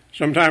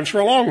 Sometimes for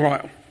a long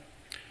while.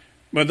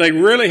 But they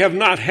really have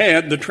not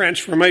had the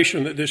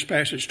transformation that this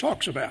passage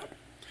talks about.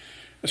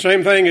 The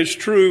same thing is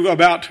true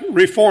about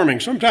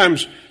reforming.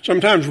 Sometimes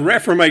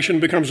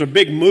reformation becomes a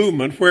big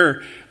movement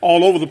where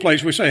all over the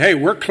place we say, hey,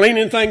 we're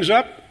cleaning things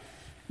up.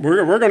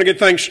 We're going to get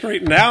things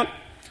straightened out.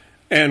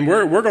 And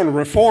we're going to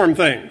reform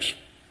things.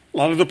 A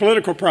lot of the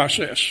political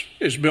process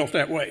is built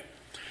that way.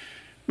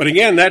 But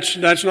again, that's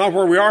not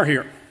where we are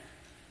here.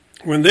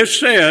 When this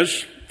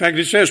says, in fact,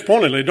 it says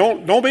pointedly,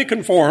 don't be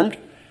conformed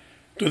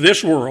to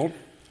this world,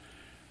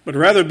 but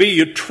rather be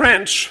you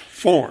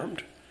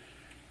transformed.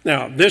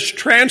 Now, this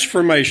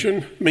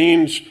transformation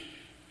means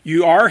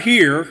you are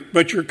here,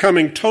 but you're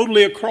coming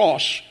totally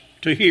across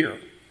to here.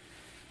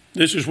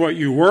 This is what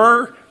you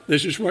were,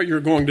 this is what you're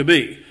going to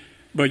be.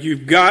 But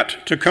you've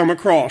got to come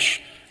across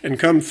and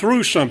come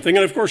through something.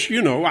 And of course,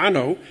 I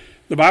know,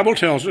 the Bible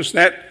tells us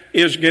that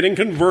is getting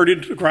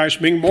converted to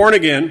Christ, being born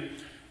again,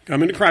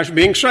 coming to Christ,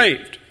 being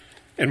saved.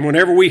 And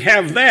whenever we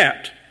have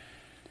that,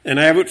 and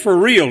have it for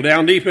real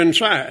down deep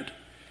inside,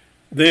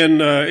 then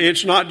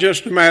it's not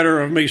just a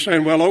matter of me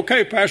saying, well,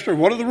 okay, Pastor,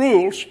 what are the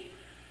rules?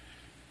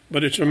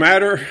 But it's a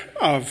matter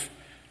of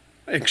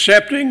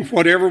accepting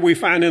whatever we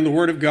find in the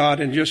Word of God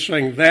and just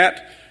saying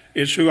that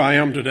is who I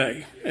am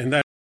today. And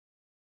that.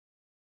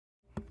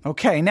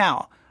 Okay,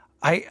 now,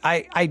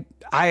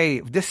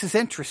 this is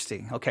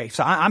interesting. Okay,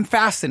 so I'm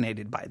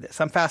fascinated by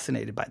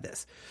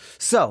this.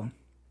 So,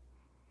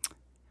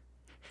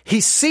 he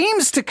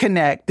seems to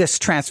connect this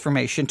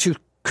transformation to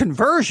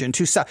conversion,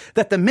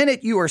 that the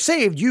minute you are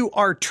saved, you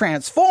are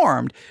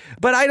transformed.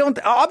 But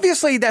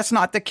obviously that's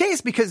not the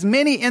case, because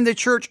many in the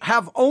church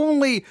have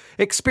only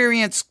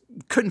experienced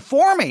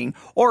conforming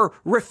or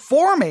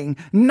reforming,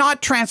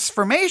 not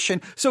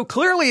transformation. So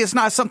clearly it's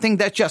not something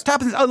that just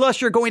happens, unless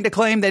you're going to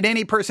claim that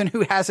any person who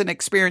hasn't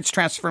experienced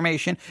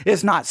transformation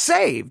is not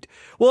saved.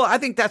 Well, I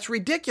think that's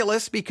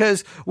ridiculous,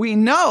 because we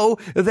know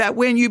that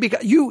when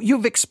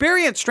you've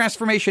experienced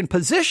transformation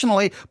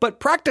positionally, but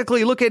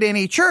practically look at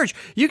any church,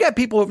 you get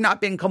people who have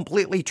not been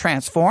completely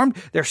transformed.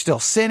 They're still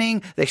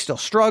sinning. They still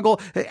struggle.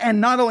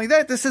 And not only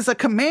that, this is a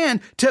command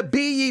to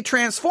be ye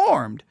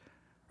transformed.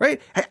 Right?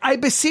 I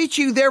beseech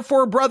you,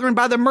 therefore, brethren,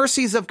 by the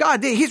mercies of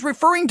God. He's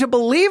referring to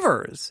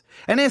believers.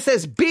 And it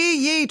says, be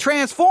ye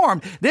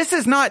transformed. This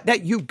is not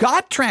that you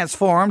got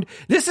transformed.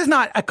 This is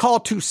not a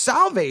call to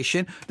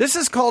salvation. This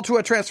is called to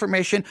a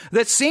transformation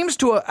that seems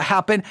to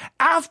happen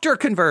after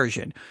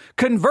conversion.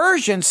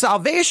 Conversion,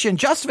 salvation,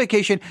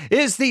 justification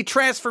is the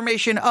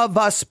transformation of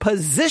us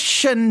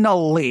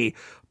positionally.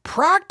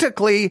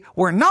 Practically,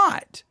 we're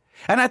not.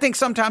 And I think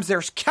sometimes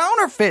there's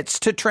counterfeits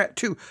to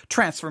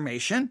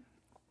transformation.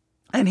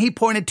 And he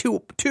pointed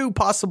to two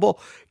possible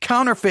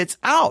counterfeits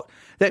out,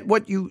 that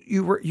what you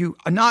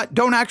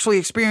don't actually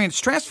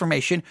experience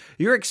transformation,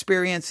 you're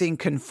experiencing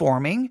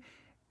conforming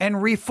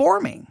and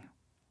reforming.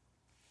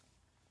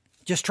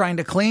 Just trying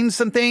to clean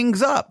some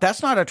things up.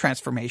 That's not a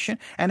transformation,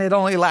 and it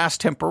only lasts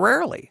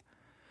temporarily.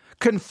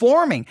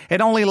 Conforming, it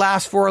only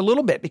lasts for a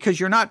little bit, because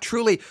you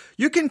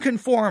can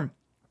conform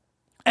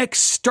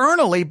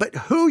externally, but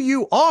who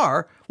you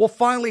are will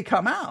finally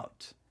come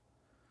out.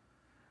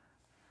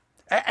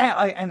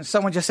 And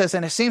someone just says,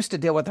 and it seems to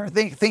deal with our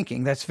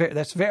thinking. That's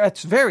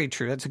very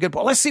true. That's a good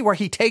point. Let's see where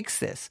he takes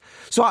this.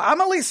 So I'm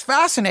at least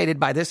fascinated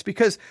by this,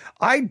 because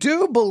I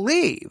do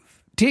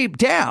believe deep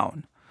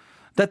down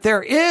that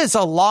there is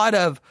a lot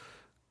of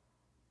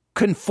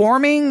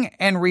conforming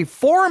and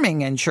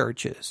reforming in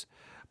churches.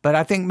 But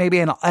I think maybe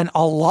in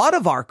a lot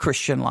of our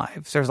Christian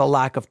lives, there's a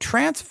lack of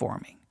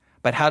transforming.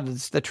 But how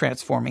does the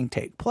transforming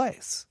take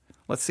place?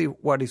 Let's see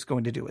what he's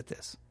going to do with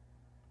this.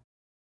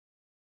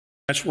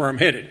 That's where I'm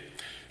headed.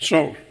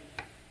 So,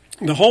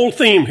 the whole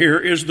theme here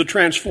is the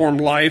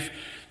transformed life,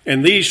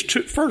 and these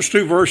first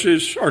two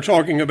verses are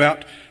talking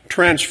about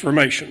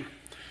transformation.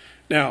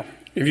 Now,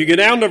 if you get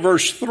down to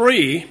verse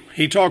 3,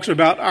 he talks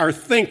about our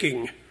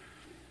thinking.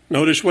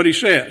 Notice what he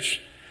says.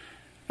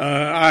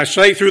 I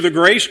say through the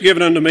grace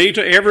given unto me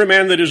to every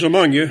man that is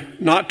among you,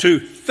 not to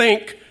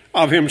think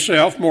of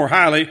himself more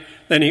highly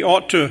than he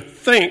ought to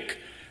think,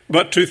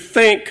 but to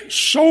think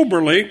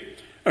soberly,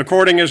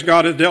 according as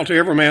God hath dealt to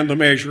every man the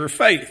measure of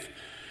faith.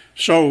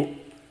 So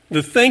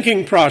the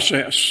thinking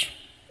process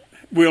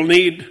will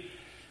need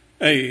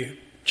a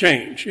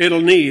change.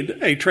 It'll need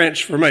a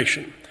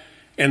transformation.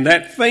 And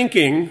that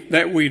thinking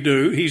that we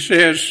do, he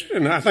says,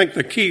 and I think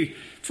the key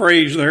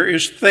phrase there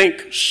is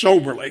think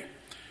soberly.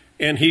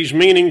 And he's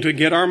meaning to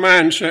get our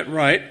mindset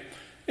right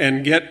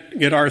and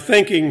get our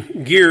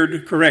thinking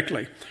geared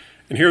correctly.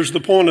 And here's the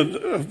point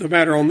of the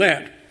matter on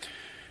that.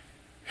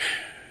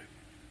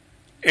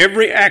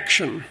 Every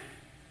action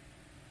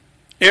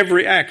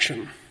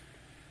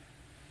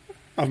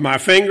of my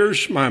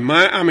fingers, of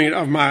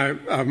my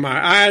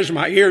eyes,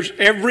 my ears,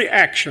 every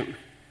action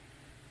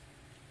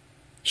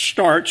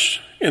starts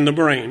in the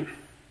brain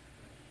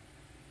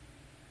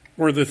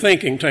where the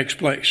thinking takes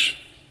place.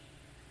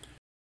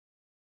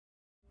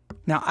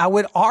 Now, I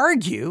would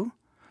argue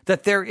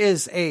that there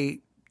is a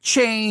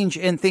change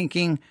in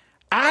thinking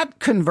at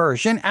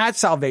conversion, at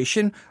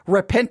salvation.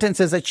 Repentance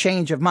is a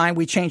change of mind.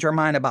 We change our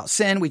mind about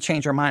sin. We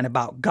change our mind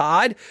about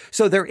God.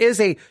 So there is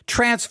a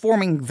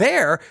transforming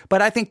there.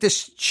 But I think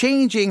this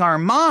changing our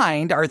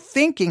mind, our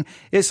thinking,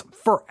 is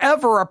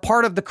forever a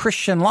part of the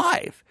Christian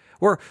life.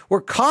 We're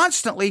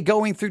constantly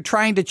going through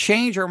trying to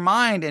change our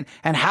mind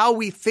and how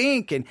we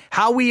think and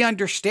how we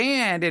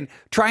understand and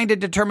trying to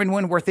determine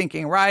when we're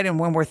thinking right and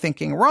when we're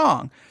thinking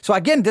wrong. So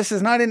again, this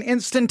is not an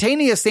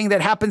instantaneous thing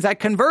that happens at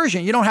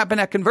conversion. You don't happen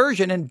at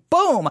conversion and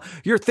boom,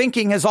 your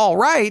thinking is all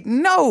right.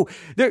 No,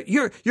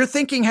 your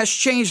thinking has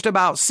changed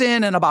about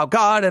sin and about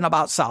God and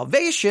about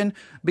salvation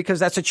because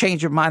that's a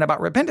change of mind about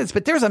repentance.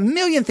 But there's a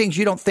million things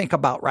you don't think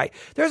about right.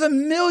 There's a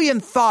million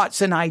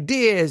thoughts and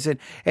ideas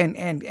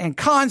and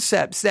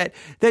concepts that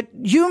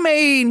you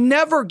may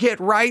never get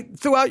right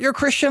throughout your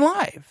Christian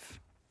life.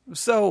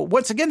 So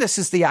once again, this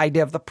is the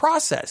idea of the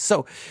process.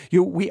 So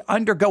we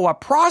undergo a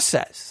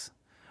process.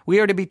 We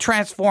are to be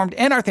transformed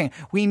in our thinking.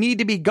 We need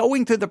to be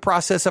going through the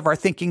process of our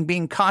thinking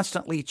being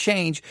constantly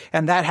changed,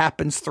 and that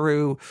happens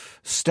through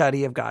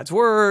study of God's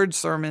word,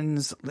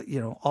 sermons,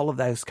 all of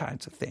those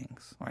kinds of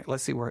things. All right,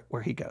 let's see where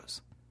he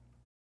goes.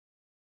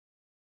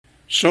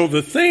 So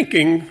the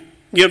thinking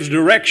gives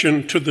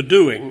direction to the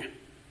doing,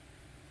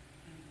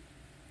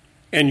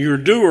 and your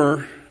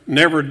doer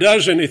never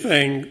does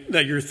anything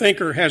that your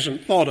thinker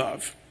hasn't thought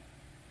of.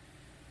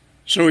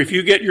 So if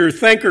you get your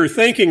thinker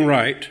thinking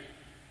right,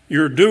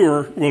 your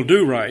doer will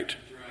do right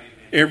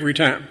every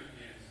time.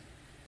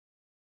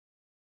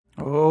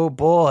 Oh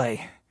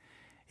boy.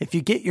 If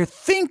you get your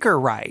thinker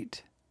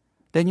right,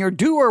 then your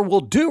doer will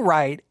do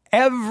right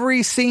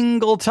every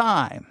single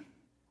time.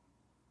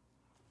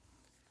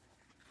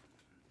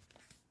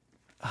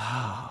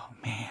 Oh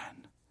man.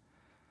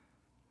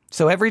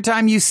 So every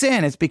time you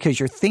sin, it's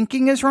because your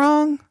thinking is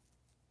wrong?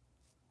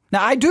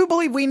 Now, I do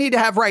believe we need to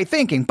have right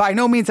thinking. By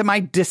no means am I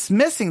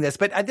dismissing this,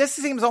 but this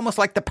seems almost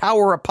like the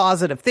power of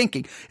positive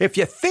thinking. If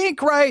you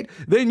think right,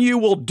 then you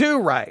will do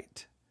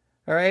right.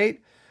 All right?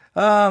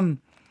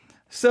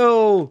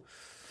 So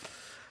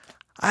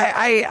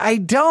and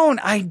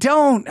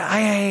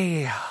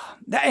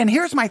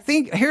here's my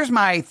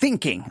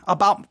thinking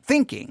about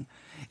thinking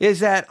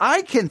is that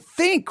I can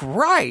think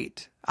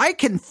right. I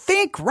can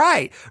think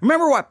right.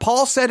 Remember what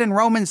Paul said in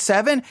Romans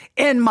 7?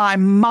 In my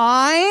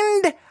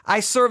mind, I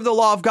serve the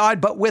law of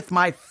God, but with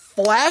my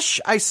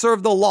flesh, I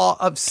serve the law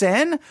of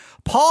sin.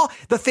 Paul,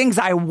 the things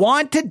I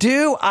want to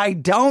do, I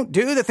don't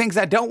do. The things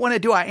I don't want to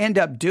do, I end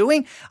up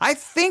doing. I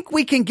think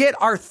we can get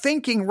our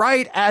thinking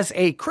right as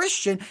a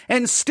Christian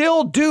and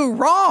still do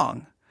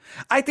wrong.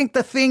 I think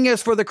the thing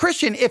is for the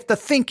Christian, if the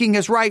thinking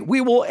is right,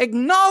 we will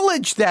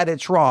acknowledge that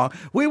it's wrong.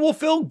 We will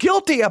feel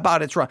guilty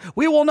about it's wrong.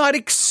 We will not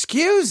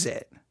excuse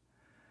it.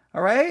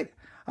 All right.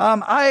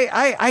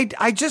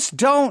 I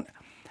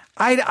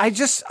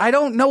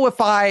don't know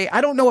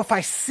if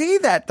I see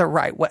that the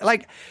right way.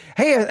 Like,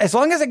 hey, as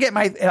long as I get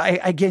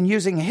again,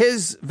 using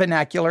his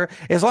vernacular,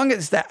 as long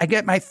as that I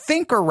get my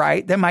thinker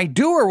right, then my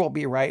doer will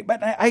be right.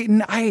 But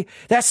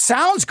that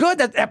sounds good.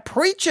 That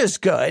preaches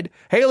good.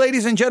 Hey,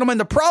 ladies and gentlemen,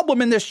 the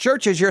problem in this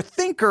church is your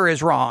thinker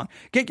is wrong.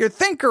 Get your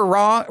thinker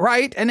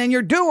right, and then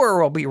your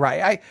doer will be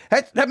right.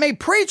 That may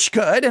preach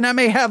good, and I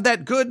may have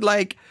that good,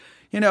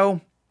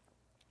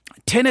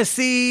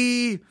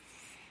 Tennessee,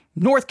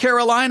 North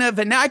Carolina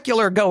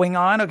vernacular going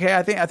on. Okay,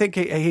 I think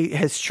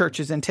his church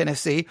is in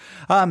Tennessee,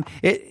 and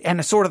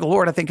the Sword of the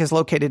Lord I think is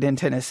located in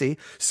Tennessee.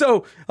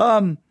 So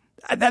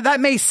that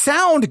may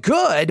sound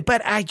good,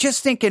 but I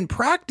just think in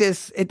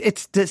practice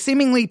it's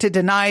seemingly to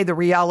deny the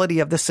reality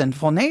of the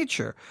sinful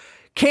nature.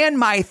 Can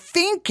my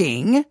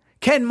thinker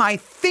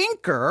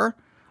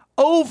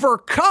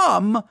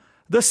overcome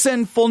the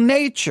sinful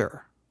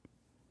nature?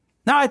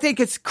 Now, I think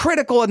it's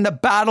critical in the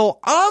battle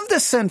of the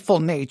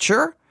sinful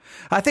nature.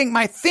 I think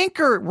my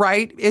thinker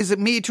right is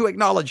me to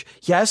acknowledge,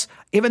 yes,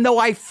 even though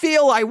I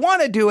feel I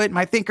want to do it,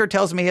 my thinker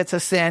tells me it's a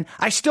sin.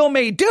 I still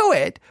may do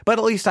it, but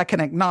at least I can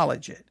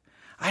acknowledge it.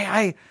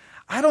 I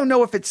I don't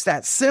know if it's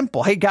that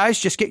simple. Hey guys,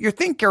 just get your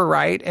thinker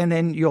right, and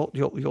then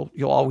you'll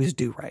always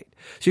do right.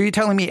 So you're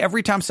telling me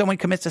every time someone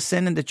commits a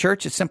sin in the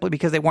church, it's simply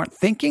because they weren't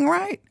thinking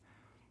right?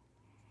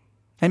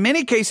 In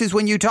many cases,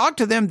 when you talk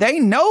to them, they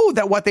know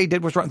that what they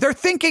did was wrong. Their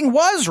thinking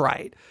was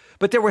right,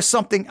 but there was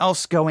something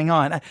else going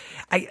on.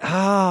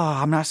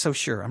 I'm not so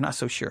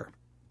sure.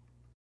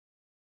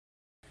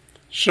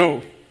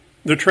 So,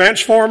 the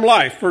transformed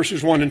life,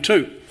 verses 1 and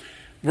 2.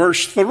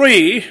 Verse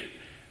 3,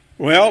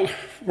 well,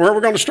 where are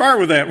we going to start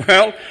with that?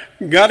 Well,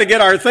 got to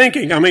get our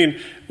thinking. I mean,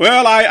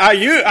 well, I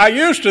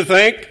used to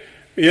think,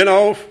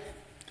 that,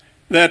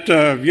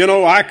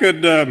 I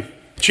could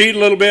cheat a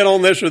little bit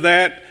on this or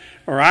that,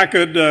 or I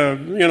could,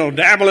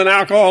 dabble in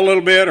alcohol a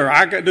little bit, or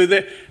I could do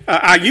that.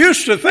 I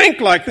used to think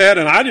like that,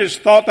 and I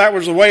just thought that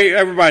was the way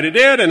everybody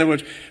did, and it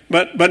was.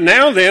 But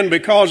now then,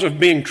 because of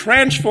being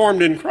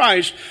transformed in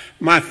Christ,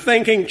 my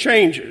thinking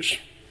changes.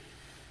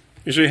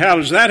 You see, how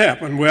does that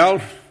happen?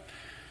 Well,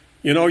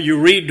 you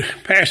read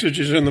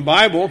passages in the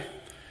Bible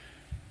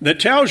that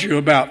tells you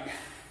about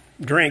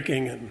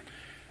drinking and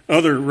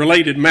other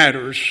related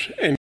matters.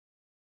 And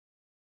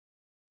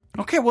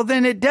okay, well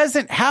then it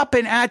doesn't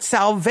happen at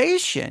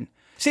salvation.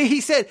 See,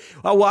 he said,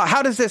 well,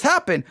 how does this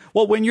happen?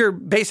 Well, when you're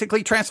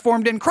basically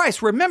transformed in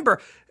Christ.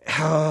 Remember,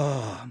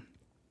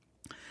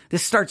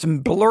 this starts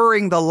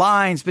blurring the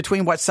lines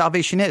between what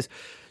salvation is.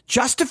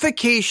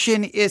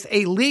 Justification is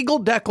a legal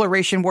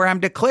declaration where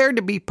I'm declared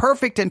to be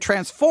perfect and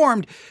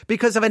transformed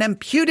because of an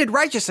imputed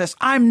righteousness.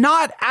 I'm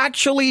not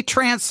actually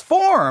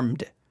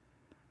transformed.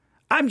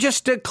 I'm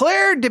just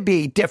declared to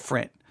be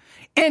different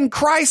in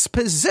Christ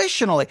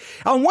positionally.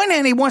 On one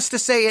hand, he wants to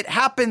say it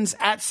happens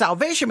at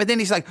salvation, but then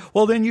he's like,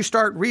 well, then you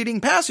start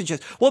reading passages.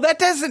 Well, that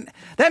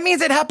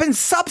means it happens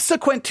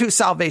subsequent to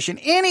salvation.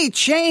 Any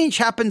change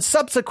happens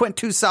subsequent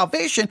to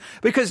salvation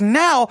because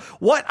now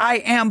what I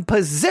am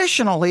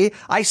positionally,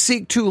 I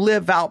seek to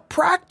live out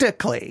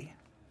practically.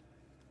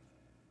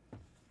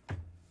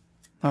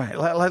 All right,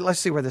 let's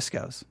see where this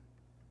goes.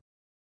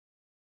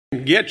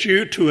 Get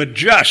you to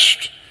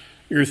adjust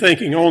your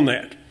thinking on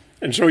that.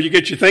 And so you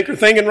get your thinker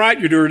thinking right,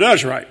 your doer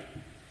does right.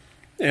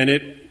 And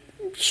it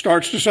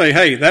starts to say,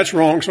 hey, that's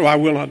wrong, so I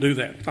will not do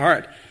that. All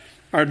right,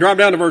 drop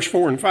down to verse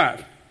 4 and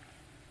 5.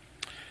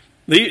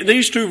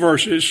 These two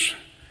verses,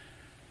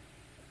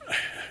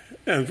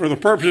 and for the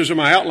purposes of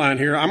my outline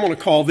here, I'm going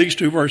to call these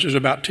two verses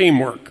about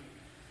teamwork.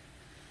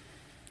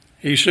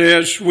 He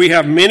says, we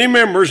have many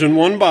members in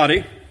one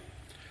body,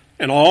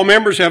 and all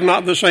members have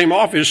not the same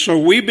office, so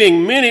we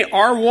being many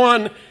are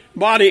one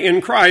body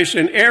in Christ,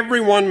 and every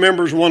one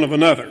members one of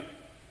another.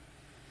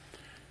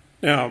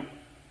 Now,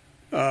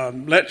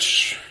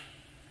 let's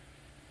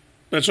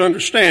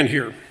understand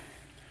here.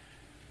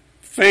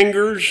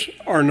 Fingers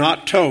are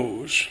not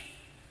toes.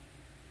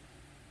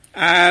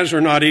 Eyes are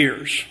not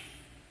ears.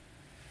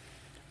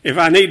 If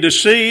I need to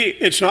see,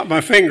 it's not my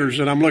fingers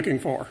that I'm looking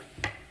for.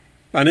 If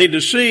I need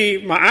to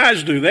see, my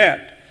eyes do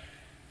that.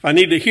 If I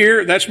need to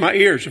hear, that's my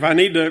ears. If I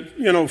need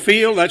to,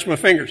 feel, that's my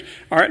fingers.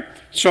 All right.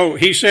 So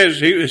he says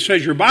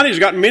your body's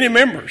got many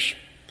members.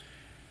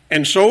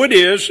 And so it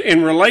is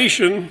in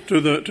relation to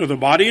the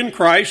body in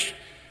Christ.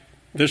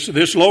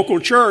 This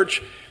local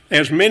church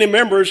has many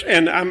members,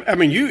 and I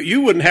mean you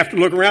wouldn't have to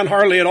look around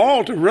hardly at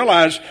all to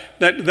realize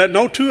that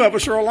no two of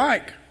us are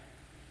alike.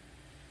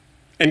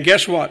 And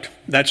guess what?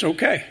 That's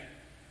okay.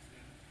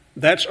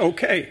 That's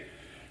okay.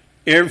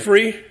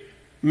 Every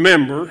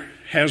member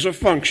has a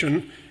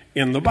function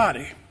in the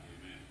body.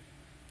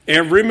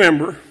 Every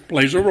member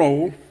plays a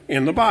role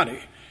in the body.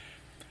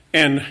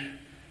 And,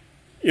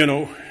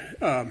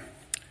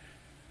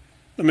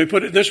 let me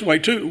put it this way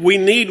too. We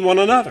need one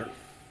another.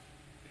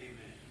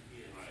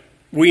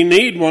 We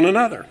need one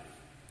another.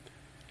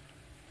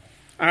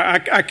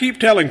 I keep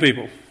telling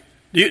people,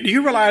 do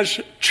you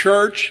realize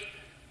church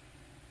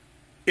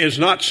is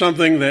not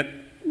something that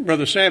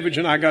Brother Savage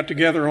and I got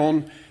together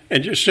on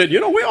and just said, we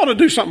ought to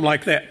do something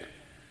like that.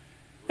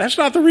 That's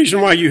not the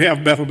reason why you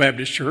have Bethel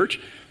Baptist Church.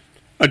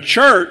 A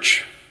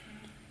church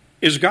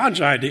is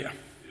God's idea.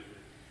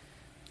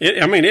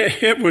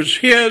 It was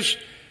His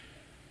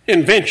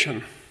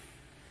invention.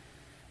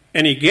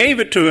 And He gave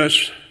it to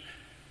us,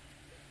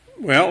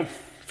 well,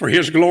 for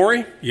His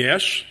glory,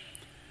 yes,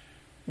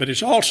 but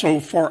it's also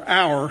for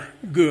our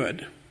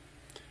good.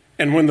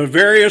 And when the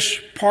various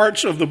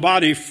parts of the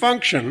body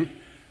function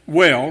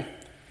well,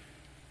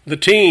 the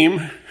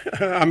team,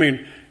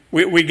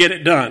 we get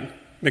it done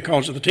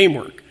because of the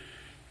teamwork.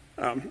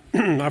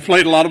 I've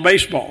played a lot of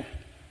baseball.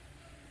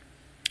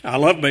 I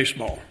love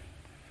baseball.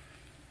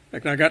 In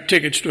fact, I got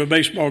tickets to a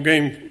baseball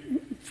game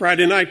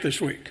Friday night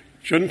this week.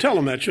 Shouldn't tell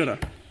them that, should I?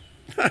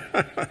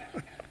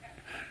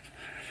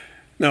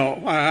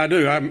 No, I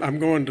do. I'm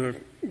going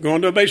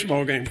to a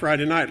baseball game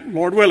Friday night,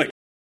 Lord willing.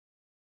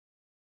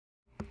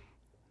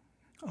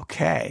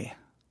 Okay.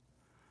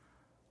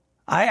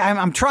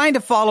 I'm trying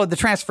to follow the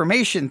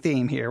transformation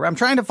theme here. I'm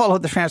trying to follow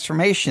the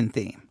transformation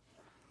theme.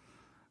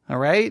 All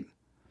right?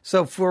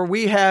 So, for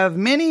we have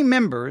many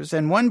members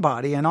in one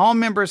body, and all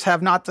members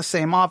have not the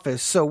same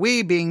office. So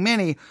we, being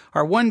many,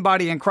 are one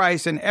body in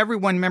Christ, and every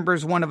one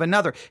members one of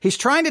another. He's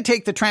trying to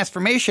take the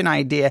transformation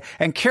idea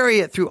and carry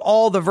it through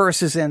all the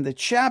verses in the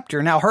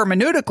chapter. Now,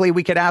 hermeneutically,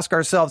 we could ask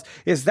ourselves,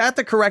 is that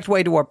the correct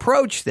way to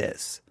approach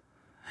this?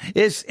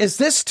 Is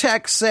this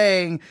text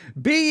saying,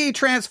 be ye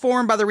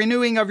transformed by the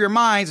renewing of your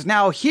minds?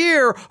 Now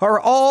here are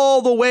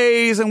all the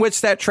ways in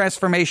which that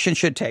transformation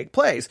should take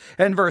place.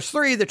 In verse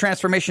 3, the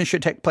transformation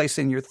should take place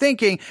in your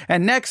thinking.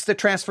 And next, the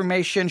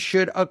transformation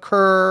should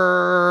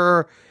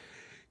occur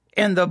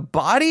in the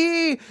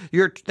body.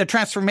 The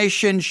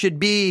transformation should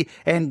be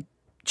in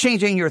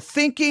changing your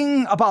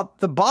thinking about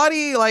the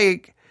body.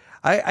 Like,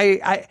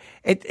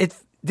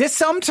 this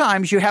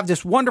sometimes you have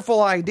this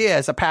wonderful idea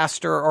as a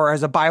pastor or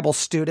as a Bible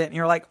student, and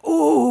you're like,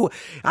 ooh,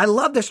 I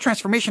love this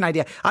transformation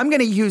idea. I'm going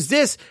to use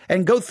this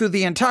and go through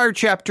the entire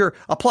chapter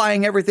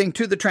applying everything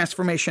to the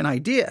transformation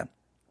idea.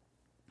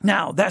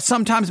 Now, that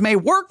sometimes may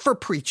work for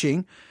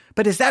preaching,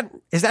 but is that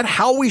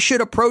how we should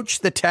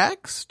approach the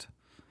text?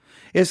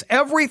 Is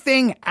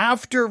everything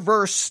after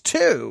verse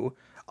 2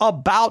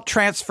 about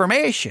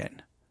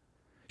transformation?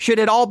 Should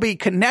it all be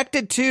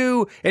connected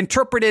to,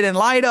 interpreted in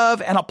light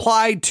of, and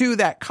applied to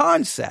that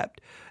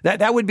concept?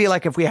 That would be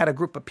like if we had a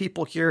group of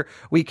people here,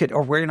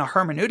 or we're in a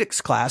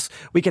hermeneutics class,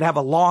 we could have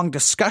a long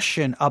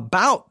discussion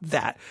about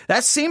that.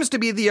 That seems to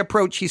be the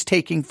approach he's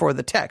taking for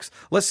the text.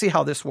 Let's see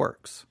how this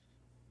works.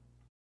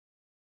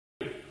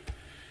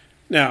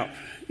 Now,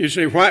 you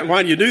say,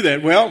 why do you do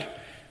that? Well,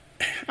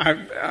 I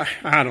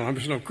don't know, I'm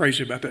just a little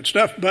crazy about that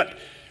stuff, but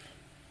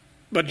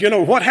you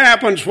know, what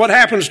happens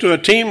to a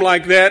team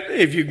like that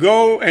if you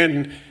go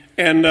and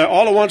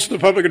all at once the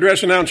public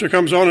address announcer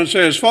comes on and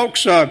says,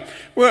 folks,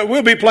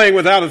 we'll be playing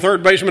without a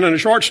third baseman and a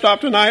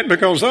shortstop tonight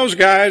because those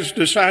guys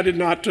decided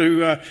not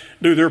to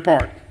do their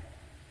part.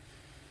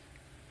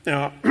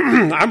 Now,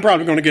 I'm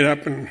probably going to get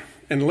up and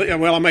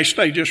I may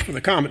stay just for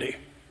the comedy.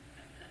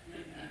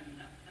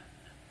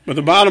 But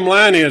the bottom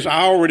line is,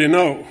 I already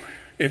know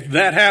if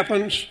that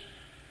happens,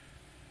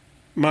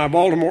 my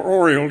Baltimore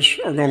Orioles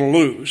are going to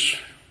lose,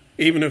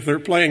 even if they're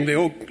playing the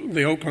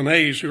Oakland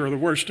A's, who are the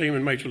worst team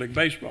in Major League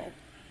Baseball.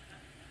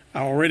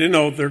 I already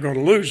know they're going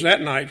to lose that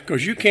night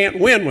because you can't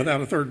win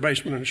without a third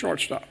baseman and a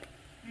shortstop.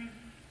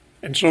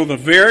 And so the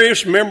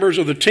various members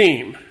of the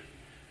team,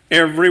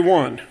 every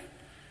one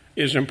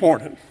is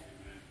important.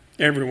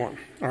 Everyone.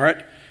 All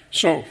right?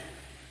 So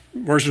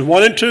verses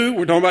 1 and 2,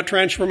 we're talking about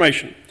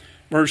transformation.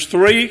 Verse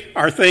 3,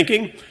 our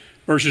thinking.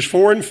 Verses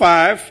 4 and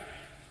 5,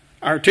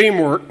 our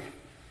teamwork.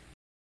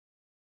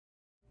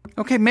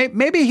 Okay,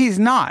 maybe he's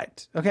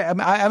not. Okay, I'm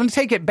going to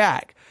take it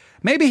back.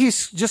 Maybe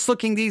he's just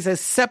looking these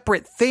as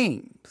separate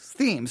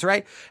themes,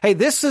 right? Hey,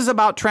 this is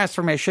about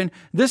transformation.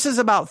 This is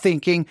about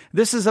thinking.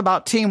 This is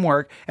about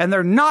teamwork, and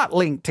they're not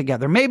linked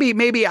together.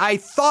 Maybe I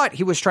thought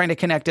he was trying to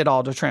connect it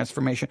all to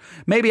transformation.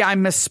 Maybe I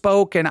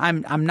misspoke, and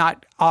I'm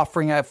not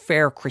offering a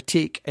fair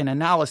critique and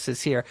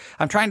analysis here.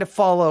 I'm trying to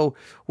follow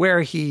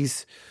where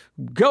he's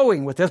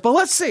going with this. But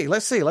let's see.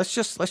 Let's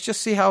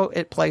just see how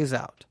it plays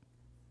out.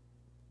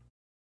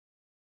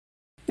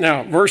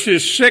 Now,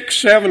 verses 6,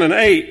 7, and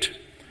 8,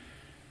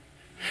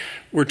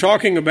 we're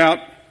talking about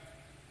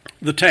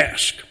the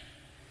task.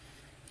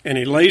 And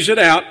he lays it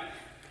out.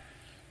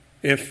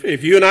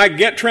 If you and I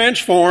get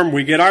transformed,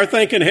 we get our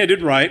thinking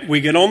headed right,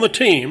 we get on the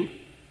team,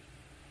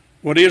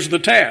 what is the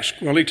task?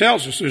 Well, he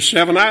tells us there's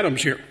 7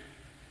 items here.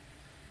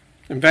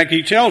 In fact,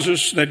 he tells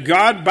us that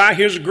God, by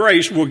his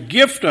grace, will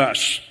gift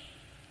us.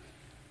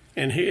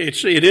 And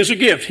it is a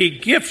gift. He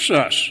gifts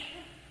us.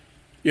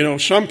 You know,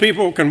 some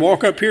people can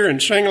walk up here and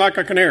sing like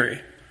a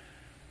canary.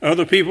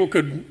 Other people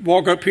could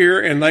walk up here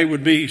and they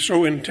would be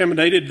so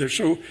intimidated.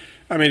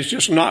 It's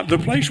just not the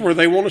place where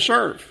they want to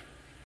serve.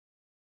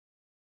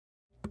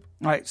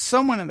 All right,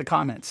 someone in the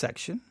comment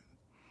section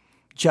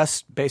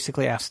just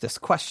basically asked this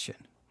question.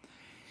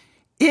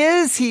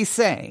 Is he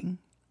saying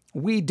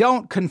we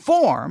don't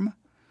conform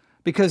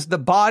because the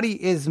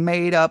body is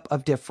made up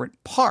of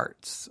different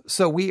parts?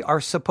 So we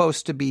are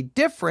supposed to be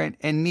different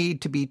and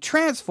need to be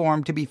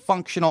transformed to be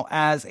functional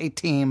as a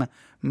team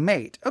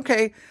mate.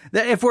 Okay,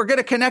 if we're going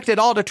to connect it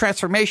all to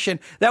transformation,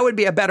 that would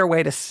be a better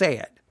way to say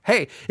it.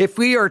 Hey, if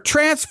we are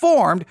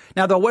transformed,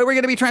 now the way we're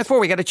going to be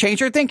transformed, we got to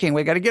change our thinking.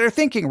 We got to get our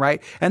thinking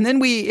right. And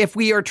then if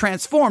we are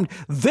transformed,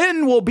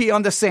 then we'll be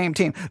on the same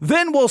team.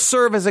 Then we'll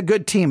serve as a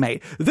good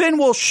teammate. Then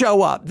we'll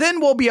show up. Then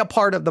we'll be a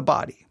part of the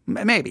body.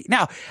 Maybe.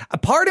 Now, a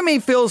part of me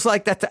feels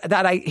like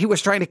he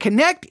was trying to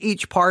connect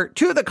each part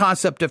to the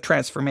concept of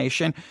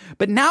transformation,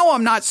 but now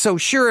I'm not so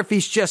sure if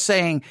he's just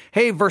saying,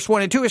 hey, verse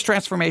 1 and 2 is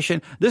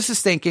transformation, this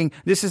is thinking,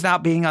 this is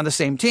not being on the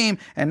same team,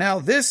 and now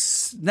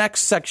this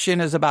next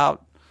section is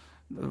about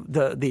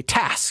the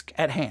task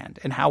at hand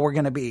and how we're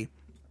going to be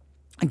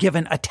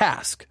given a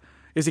task.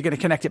 Is he going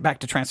to connect it back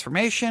to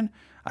transformation?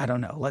 I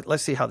don't know.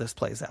 Let's see how this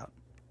plays out.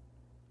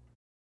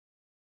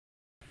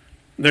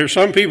 There's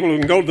some people who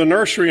can go to the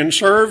nursery and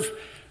serve,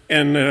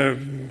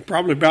 and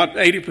probably about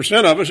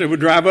 80% of us, it would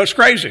drive us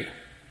crazy.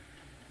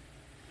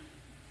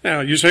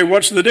 Now, you say,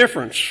 what's the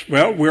difference?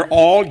 Well, we're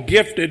all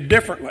gifted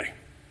differently.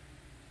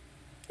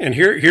 And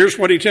here's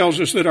what he tells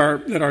us that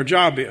our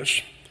job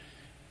is.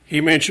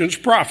 He mentions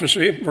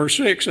prophecy, verse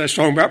 6, that's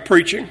talking about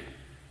preaching.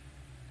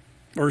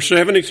 Verse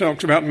 7, he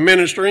talks about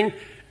ministering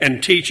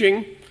and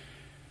teaching.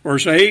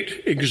 Verse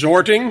 8,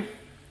 exhorting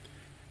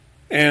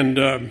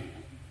and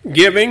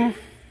giving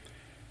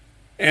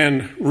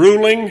and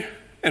ruling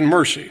and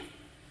mercy.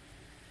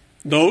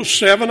 Those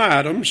 7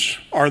 items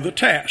are the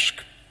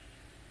task.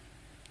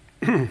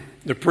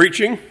 The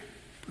preaching,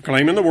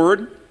 proclaiming the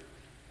word,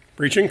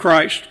 preaching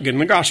Christ, getting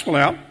the gospel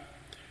out.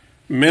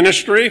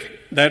 Ministry,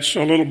 that's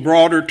a little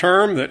broader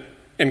term that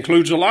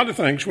includes a lot of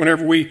things.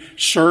 Whenever we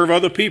serve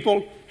other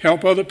people,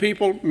 help other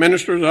people,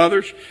 minister to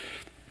others.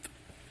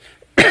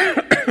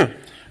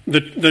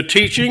 The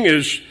teaching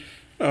is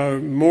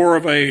more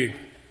of a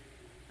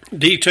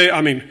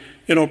detail.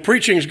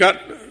 Preaching's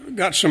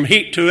got some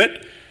heat to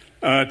it.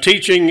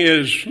 Teaching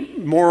is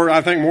more,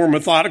 I think, more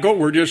methodical.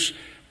 We're just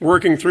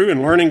working through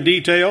and learning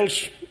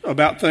details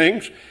about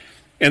things.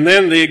 And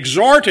then the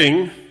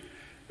exhorting,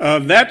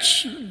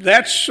 that's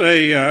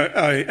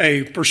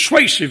a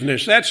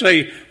persuasiveness. That's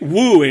a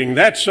wooing.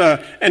 That's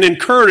an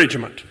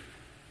encouragement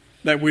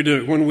that we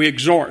do when we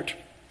exhort.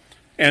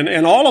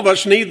 And all of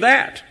us need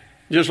that.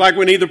 Just like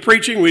we need the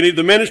preaching, we need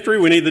the ministry,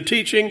 we need the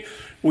teaching,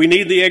 we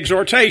need the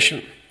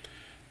exhortation.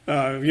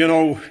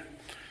 Betty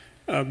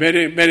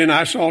and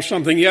I saw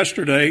something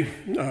yesterday.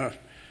 A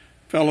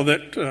fellow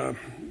that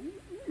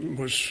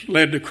was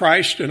led to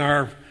Christ in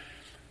our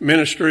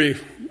ministry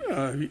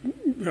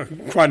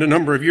quite a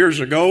number of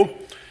years ago,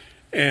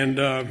 and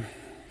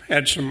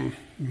had some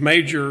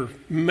major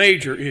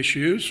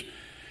issues.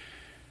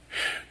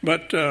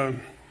 But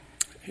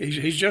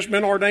he's just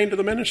been ordained to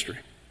the ministry.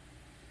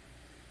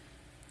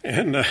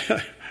 And,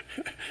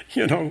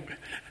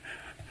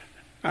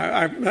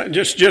 I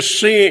just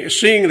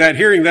seeing that,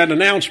 hearing that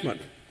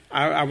announcement,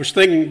 I was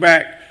thinking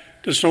back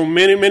to so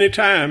many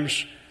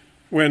times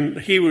when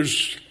he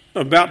was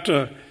about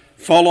to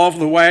fall off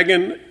the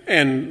wagon,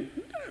 and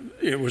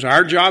it was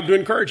our job to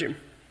encourage him.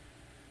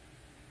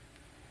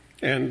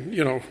 And,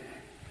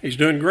 he's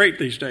doing great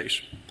these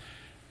days.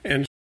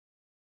 And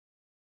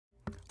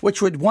which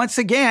would once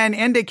again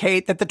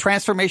indicate that the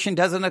transformation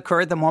doesn't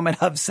occur at the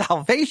moment of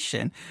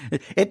salvation.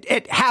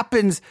 It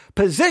happens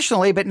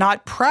positionally, but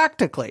not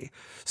practically.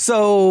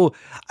 So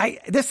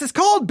this is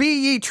called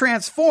Be Ye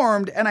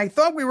Transformed, and I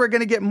thought we were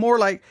going to get more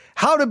like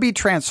how to be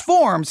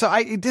transformed. So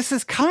this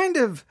is kind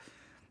of,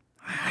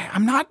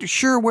 I'm not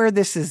sure where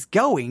this is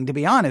going, to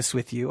be honest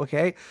with you.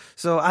 Okay.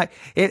 So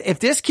if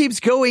this keeps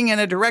going in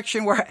a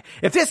direction where,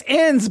 if this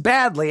ends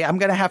badly, I'm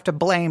going to have to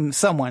blame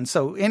someone.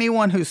 So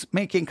anyone who's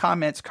making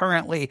comments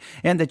currently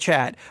in the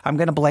chat, I'm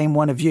going to blame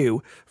one of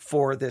you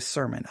for this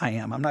sermon.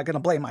 I'm not going to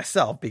blame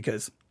myself,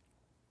 because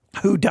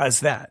who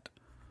does that?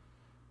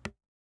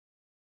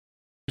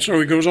 So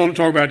he goes on to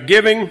talk about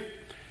giving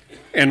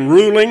and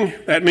ruling.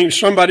 That means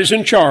somebody's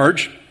in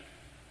charge.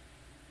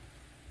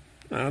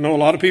 I know a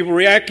lot of people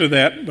react to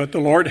that, but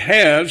the Lord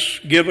has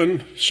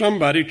given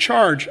somebody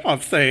charge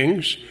of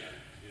things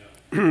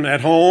at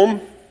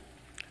home,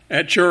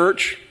 at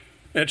church,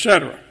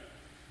 etc.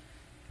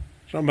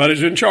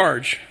 Somebody's in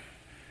charge.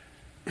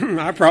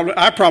 I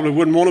probably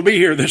wouldn't want to be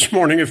here this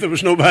morning if there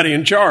was nobody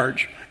in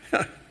charge.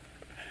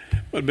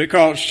 But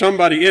because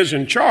somebody is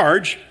in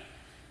charge,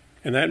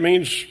 and that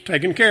means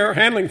taking care,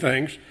 handling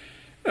things,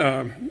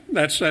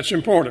 that's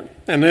important.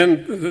 And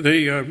then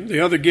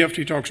the other gift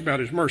he talks about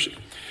is mercy.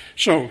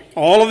 So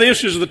all of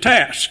this is the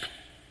task.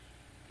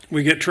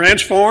 We get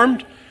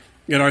transformed,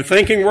 get our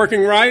thinking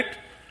working right,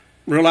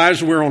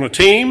 realize we're on a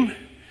team.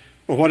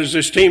 Well, what is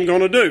this team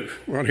going to do?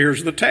 Well,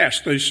 here's the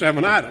task, these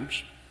 7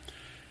 items.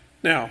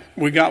 Now,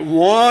 we got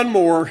one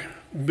more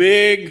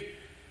big,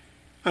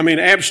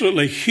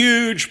 absolutely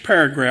huge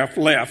paragraph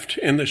left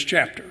in this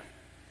chapter.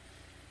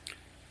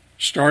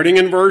 Starting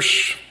in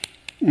verse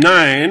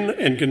 9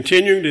 and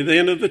continuing to the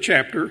end of the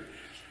chapter,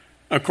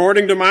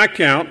 according to my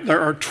count, there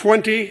are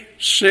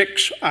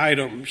 26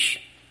 items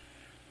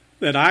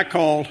that I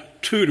call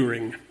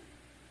tutoring.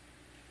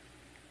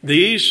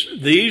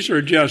 These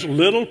are just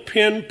little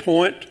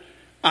pinpoint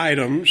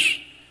items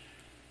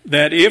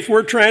that if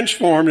we're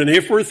transformed and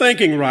if we're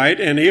thinking right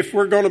and if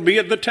we're going to be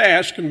at the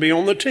task and be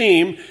on the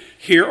team,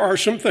 here are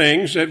some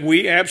things that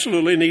we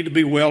absolutely need to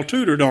be well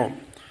tutored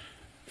on.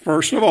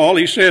 First of all,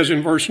 he says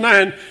in verse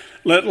 9,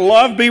 let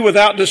love be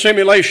without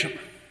dissimulation.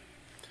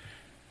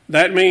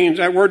 That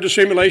word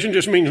dissimulation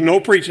just means no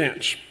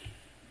pretense.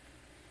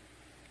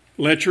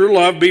 Let your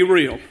love be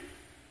real.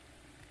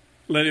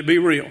 Let it be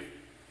real.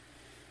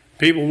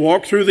 People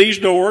walk through these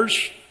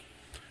doors.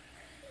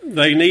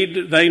 They need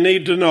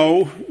to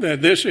know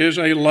that this is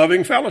a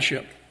loving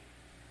fellowship.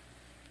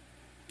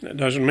 That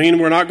doesn't mean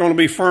we're not going to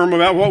be firm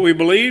about what we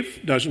believe.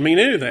 Doesn't mean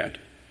any of that.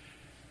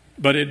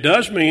 But it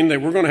does mean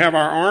that we're going to have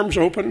our arms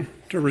open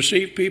to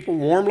receive people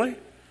warmly,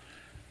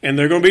 and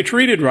they're going to be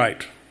treated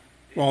right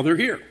while they're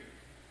here.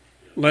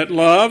 Let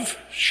love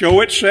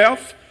show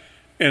itself,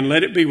 and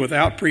let it be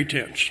without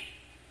pretense.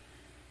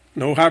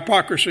 No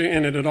hypocrisy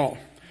in it at all.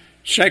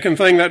 Second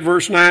thing that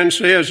verse 9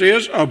 says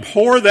is,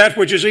 abhor that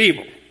which is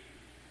evil.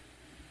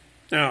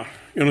 Now,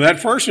 that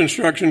first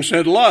instruction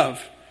said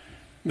love.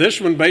 This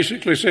one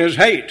basically says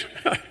hate.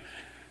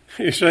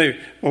 You say,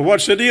 well,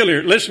 what's the deal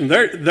here? Listen,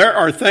 there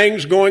are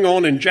things going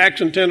on in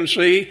Jackson,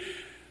 Tennessee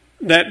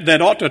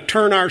that ought to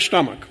turn our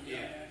stomach. Yeah,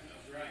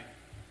 that's right.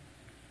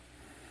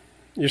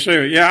 You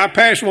say, yeah, I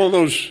pass one of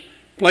those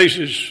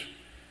places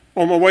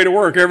on my way to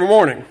work every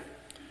morning.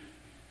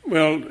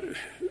 Well,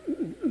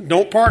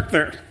 don't park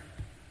there.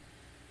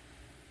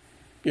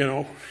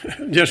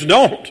 Just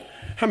don't.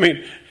 I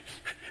mean,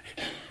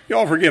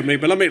 y'all forgive me,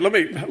 but let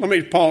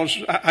me pause.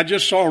 I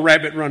just saw a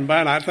rabbit run by,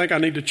 and I think I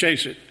need to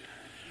chase it.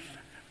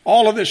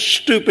 All of this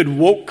stupid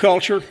woke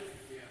culture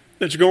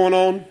that's going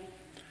on.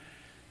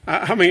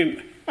 I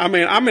mean,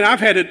 I've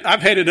had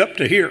it up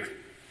to here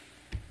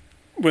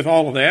with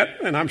all of that,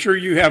 and I'm sure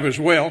you have as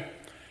well.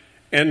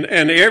 And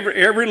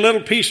every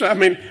little piece.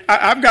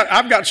 I've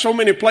got so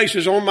many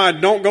places on my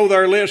don't go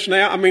there list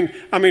now. I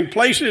mean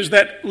places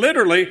that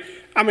literally.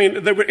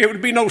 It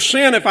would be no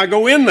sin if I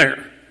go in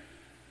there.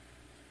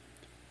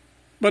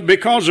 But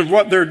because of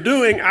what they're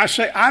doing, I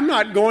say I'm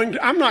not going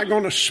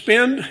to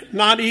spend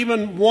not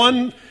even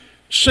one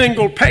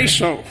single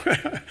peso.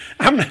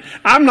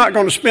 I'm not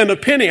going to spend a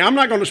penny. I'm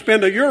not going to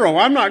spend €1.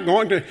 I'm not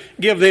going to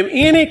give them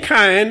any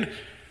kind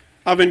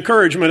of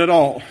encouragement at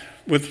all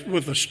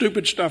with the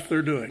stupid stuff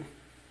they're doing.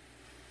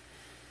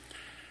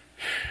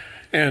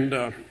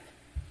 And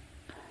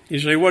you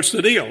say, what's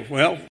the deal?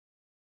 Well,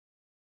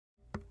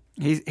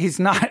 he's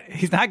not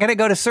going to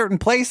go to certain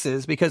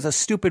places because of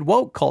stupid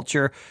woke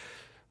culture,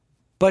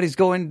 but he's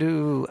going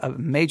to a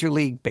Major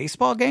League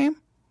Baseball game?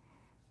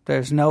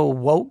 There's no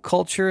woke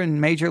culture in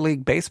Major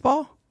League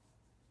Baseball?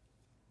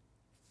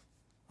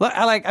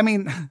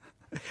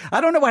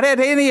 I don't know what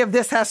any of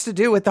this has to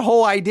do with the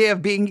whole idea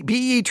of being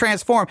be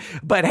transformed.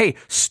 But hey,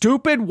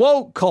 stupid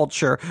woke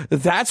culture,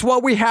 that's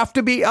what we have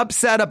to be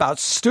upset about.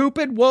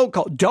 Stupid woke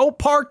culture. Don't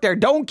park there.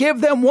 Don't give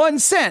them 1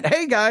 cent.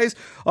 Hey guys,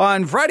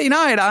 on Friday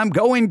night, I'm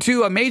going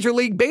to a Major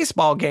League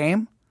Baseball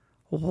game.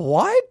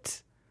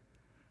 What?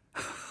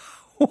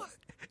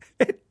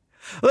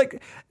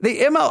 Like the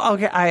ML,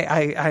 okay,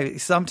 I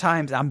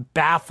sometimes I'm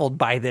baffled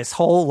by this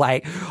whole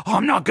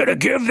I'm not going to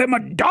give them a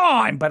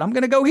dime, but I'm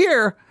going to go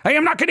here. I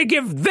am not going to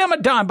give them a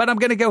dime, but I'm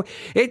going to go.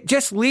 It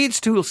just leads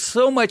to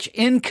so much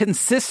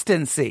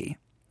inconsistency,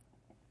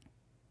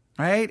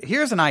 right?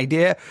 Here's an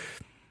idea.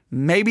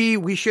 Maybe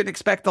we should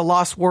expect the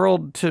lost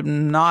world to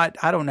not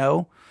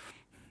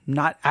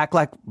act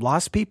like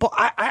lost people.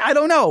 I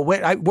don't know.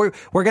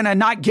 We're going to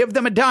not give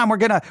them a dime. We're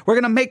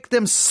going to make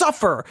them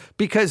suffer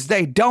because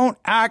they don't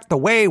act the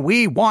way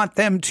we want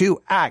them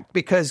to act,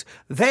 because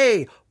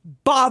they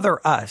bother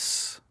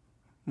us,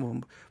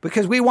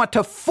 because we want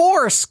to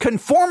force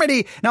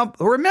conformity. Now,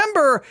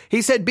 remember,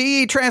 he said, be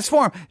ye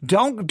transformed.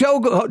 Don't go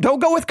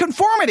with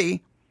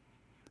conformity.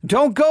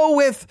 Don't go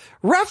with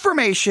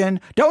reformation.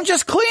 Don't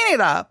just clean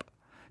it up.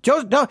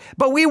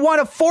 But we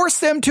want to force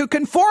them to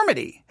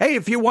conformity. Hey,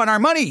 if you want our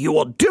money, you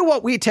will do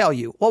what we tell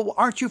you. Well,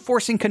 aren't you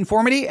forcing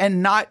conformity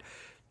and not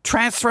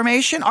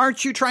transformation?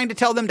 Aren't you trying to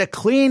tell them to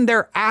clean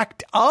their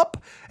act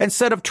up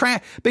instead of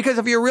because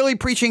if you're really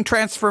preaching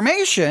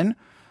transformation,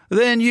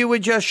 then you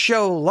would just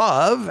show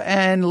love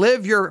and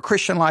live your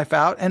Christian life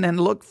out and then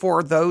look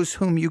for those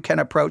whom you can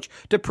approach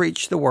to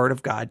preach the word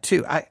of God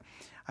too. I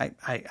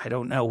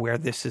don't know where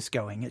this is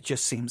going. It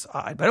just seems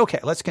odd. But okay,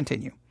 let's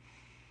continue.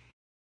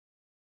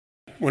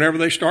 Whenever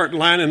they start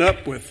lining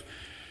up with,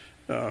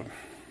 the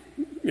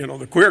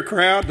queer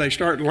crowd, they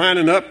start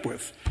lining up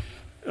with,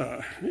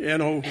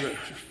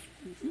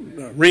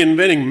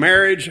 reinventing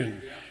marriage.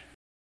 And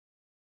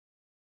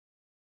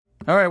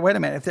all right, wait a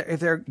minute. If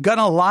they're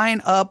gonna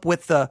line up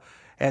with the,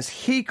 as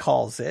he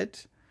calls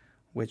it,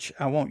 which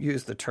I won't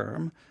use the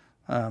term,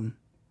 the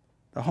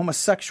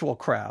homosexual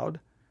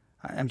crowd,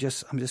 I'm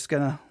just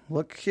gonna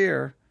look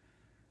here.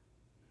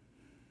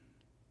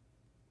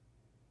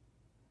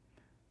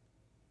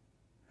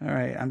 All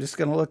right, I'm just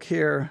going to look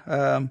here.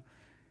 The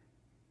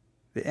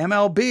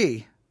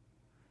MLB.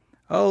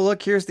 Oh,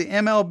 look, here's the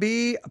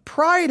MLB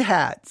Pride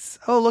hats.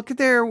 Oh, look at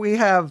there. We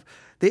have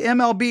the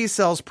MLB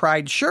sells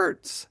Pride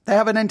shirts. They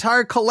have an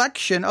entire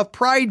collection of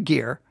Pride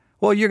gear.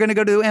 Well, you're going to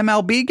go to the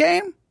MLB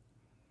game?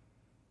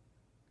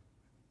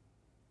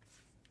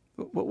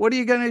 What are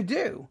you going to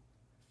do?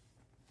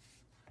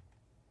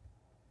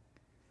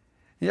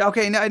 Yeah,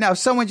 okay, now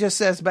someone just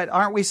says, but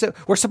aren't we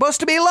we're supposed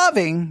to be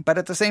loving, but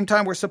at the same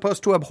time we're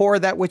supposed to abhor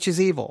that which is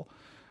evil.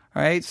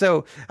 All right?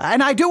 So,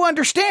 and I do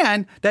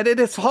understand that it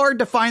is hard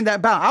to find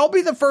that balance. I'll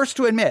be the first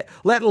to admit,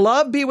 let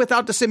love be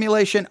without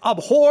dissimulation,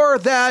 abhor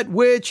that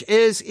which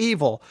is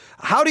evil.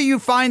 How do you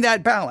find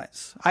that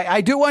balance?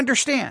 I do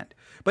understand.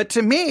 But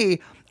to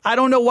me, I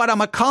don't know what I'm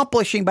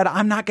accomplishing, but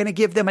I'm not going to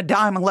give them a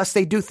dime unless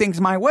they do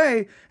things my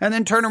way and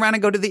then turn around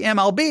and go to the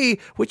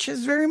MLB, which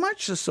is very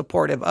much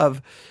supportive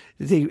of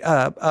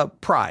the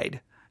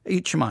Pride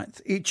each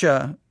month, each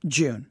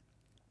June.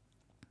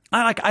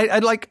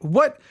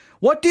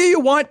 What do you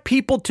want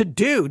people to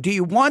do? Do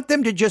you want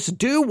them to just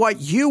do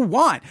what you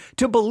want,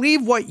 to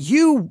believe what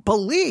you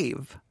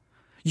believe?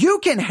 You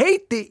can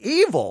hate the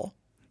evil,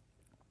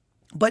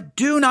 but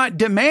do not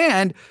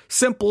demand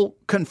simple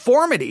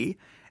conformity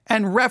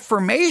and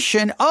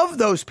reformation of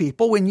those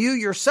people when you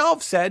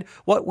yourself said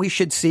what we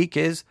should seek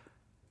is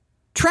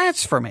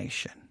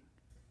transformation.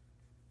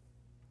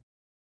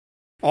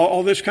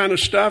 All this kind of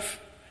stuff,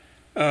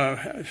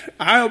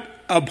 I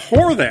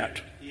abhor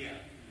that.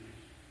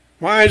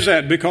 Why is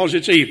that? Because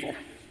it's evil.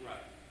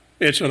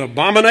 It's an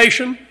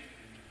abomination.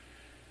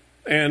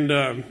 And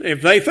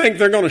if they think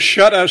they're going to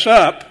shut us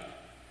up,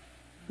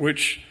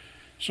 which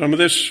some of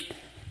this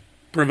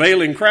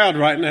prevailing crowd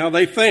right now,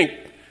 they think,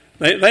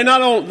 they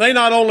not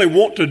only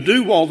want to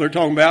do all they're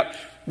talking about,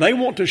 they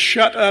want to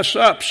shut us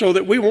up so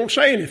that we won't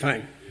say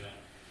anything.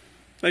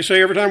 They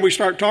say every time we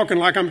start talking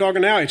like I'm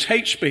talking now, it's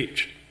hate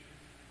speech.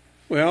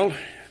 Well,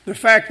 the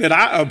fact that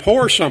I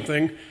abhor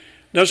something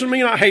doesn't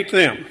mean I hate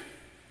them.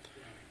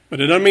 But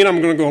it doesn't mean I'm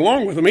going to go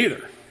along with them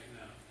either.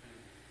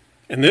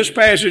 And this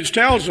passage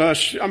tells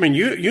us, I mean,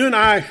 you and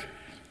I,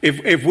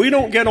 if we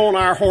don't get on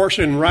our horse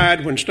and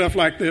ride when stuff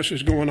like this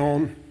is going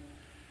on,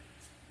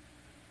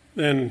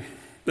 then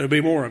there'll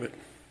be more of it,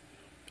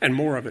 and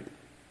more of it,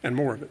 and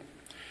more of it.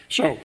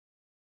 So,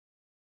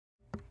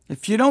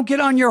 if you don't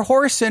get on your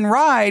horse and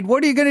ride,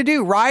 what are you going to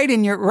do? Ride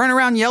and you run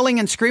around yelling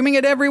and screaming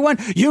at everyone?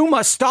 You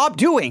must stop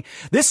doing.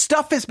 This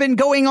stuff has been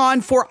going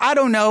on for, I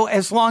don't know,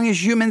 as long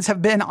as humans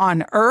have been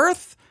on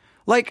earth.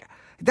 Like,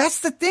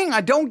 that's the thing.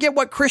 I don't get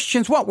what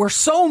Christians want. We're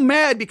so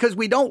mad because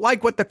we don't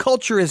like what the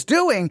culture is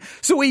doing.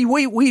 So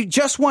we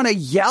just want to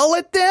yell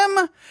at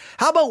them.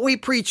 How about we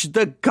preach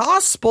the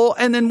gospel,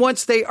 and then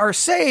once they are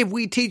saved,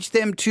 we teach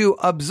them to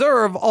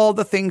observe all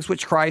the things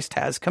which Christ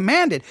has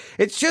commanded.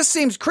 It just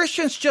seems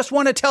Christians just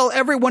want to tell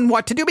everyone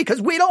what to do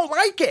because we don't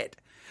like it.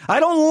 I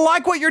don't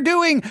like what you're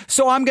doing,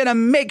 so I'm going to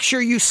make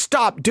sure you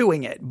stop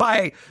doing it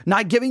by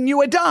not giving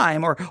you a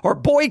dime or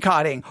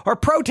boycotting or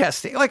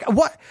protesting. Like,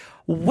 what?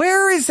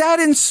 Where is that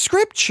in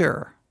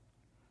Scripture?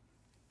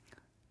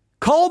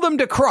 Call them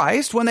to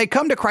Christ. When they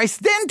come to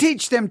Christ, then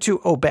teach them to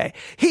obey.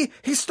 He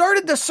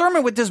started the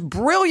sermon with this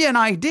brilliant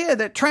idea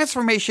that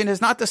transformation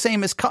is not the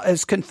same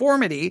as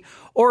conformity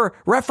or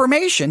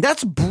reformation.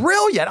 That's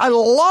brilliant. I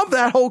love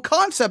that whole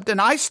concept,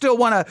 and I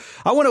want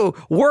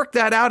to work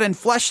that out and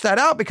flesh that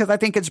out because I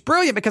think it's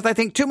brilliant, because I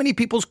think too many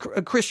people's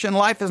Christian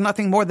life is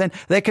nothing more than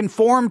they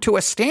conform to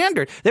a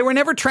standard. They were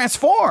never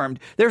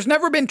transformed. There's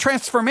never been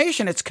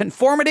transformation. It's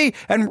conformity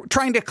and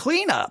trying to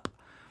clean up.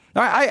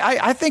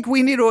 I think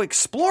we need to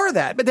explore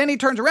that. But then he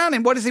turns around,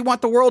 and what does he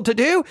want the world to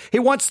do? He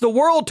wants the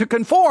world to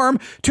conform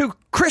to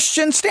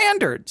Christian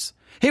standards.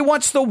 He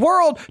wants the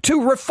world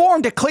to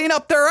reform, to clean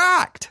up their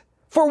act.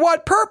 For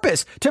what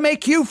purpose? To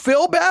make you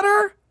feel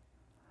better?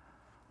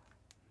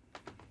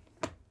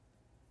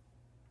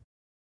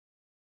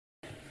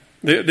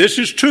 This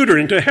is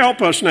tutoring to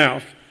help us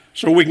now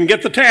so we can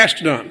get the task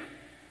done.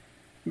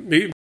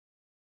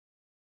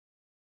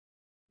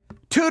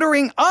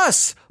 Tutoring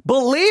us,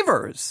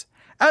 believers.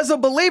 As a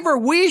believer,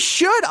 we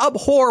should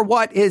abhor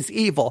what is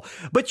evil.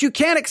 But you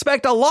can't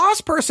expect a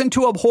lost person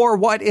to abhor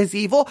what is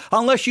evil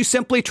unless you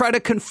simply try to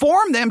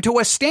conform them to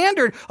a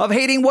standard of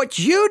hating what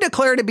you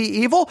declare to be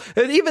evil,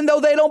 even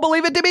though they don't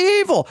believe it to be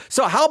evil.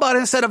 So how about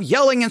instead of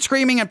yelling and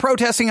screaming and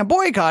protesting and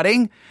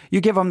boycotting, you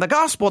give them the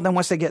gospel, and then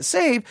once they get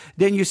saved,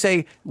 then you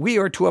say, we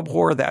are to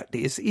abhor that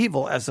is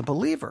evil as a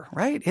believer,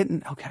 right?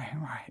 Okay,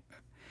 all right.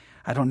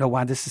 I don't know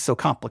why this is so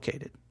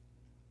complicated.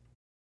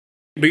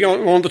 Be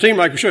on the team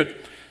like we should.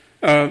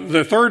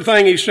 The third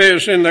thing he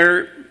says in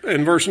there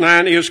in verse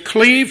 9 is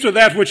cleave to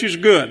that which is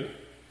good.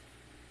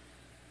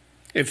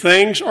 If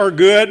things are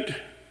good,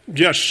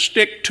 just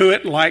stick to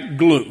it like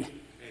glue.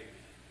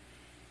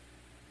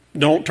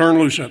 Don't turn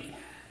loose of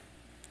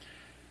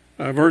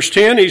it. Verse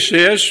 10, he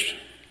says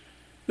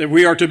that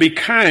we are to be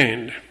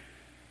kind.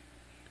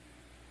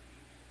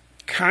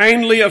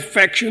 Kindly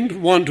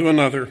affectioned one to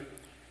another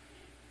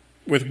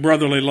with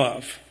brotherly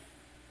love.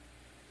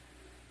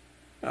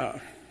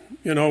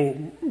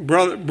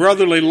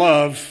 Brotherly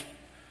love,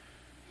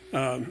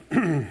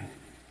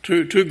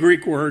 two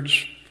Greek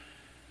words,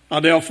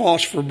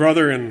 adelphos for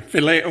brother and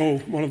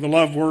phileo, one of the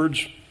love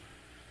words.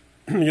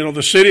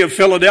 The city of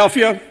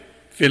Philadelphia,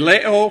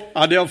 phileo,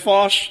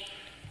 adelphos,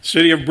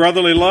 city of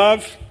brotherly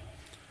love.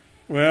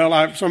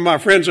 Well, some of my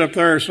friends up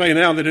there say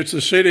now that it's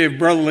the city of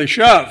brotherly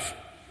shove,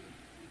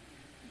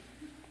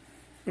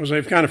 because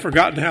they've kind of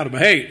forgotten how to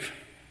behave,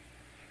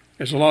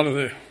 as a lot of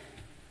the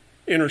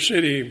inner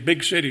city,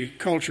 big city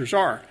cultures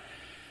are.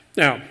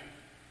 Now,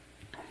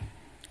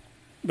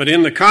 but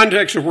in the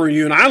context of where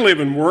you and I live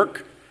and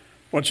work,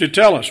 what's it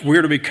tell us?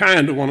 We're to be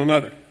kind to one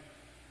another.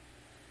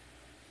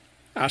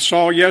 I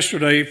saw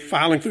yesterday,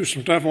 filing through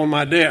some stuff on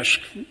my desk,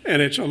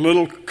 and it's a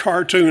little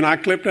cartoon I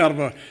clipped out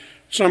of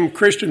some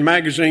Christian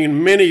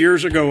magazine many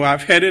years ago. I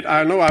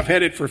know I've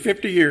had it for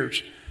 50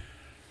 years.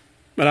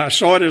 But I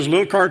saw it as a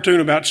little cartoon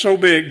about so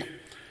big,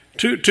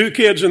 two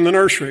kids in the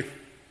nursery,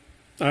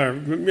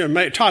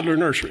 toddler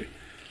nursery.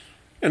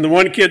 And the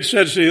one kid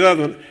says to the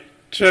other one,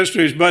 says to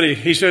his buddy,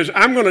 he says,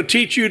 I'm going to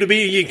teach you to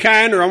be ye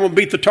kind or I'm going to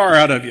beat the tar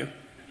out of you.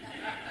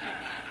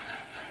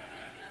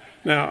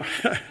 Now,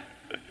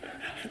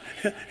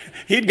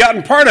 he'd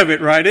gotten part of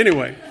it right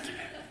anyway.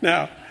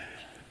 Now,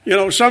 you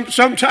know,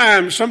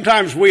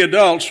 sometimes we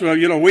adults, well,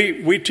 you know,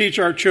 we teach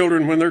our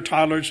children when they're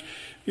toddlers,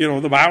 you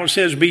know, the Bible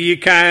says be ye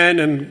kind,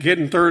 and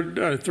getting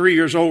 3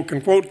 years old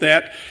can quote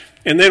that.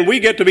 And then we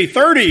get to be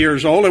 30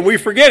 years old and we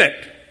forget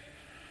it.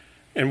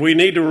 And we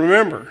need to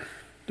remember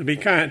to be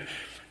kind.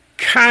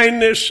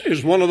 Kindness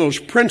is one of those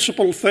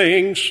principal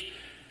things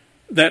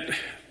that,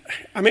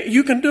 I mean,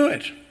 you can do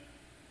it.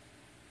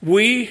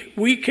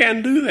 We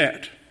can do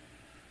that.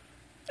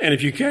 And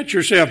if you catch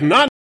yourself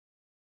not.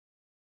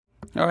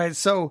 All right,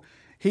 so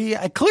he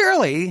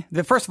clearly,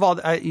 first of all,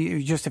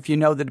 if you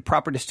know the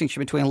proper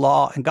distinction between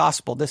law and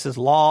gospel, this is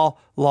law,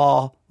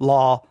 law,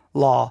 law,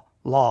 law,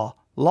 law,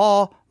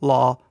 law,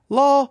 law,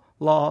 law,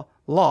 law,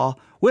 law,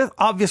 with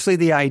obviously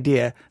the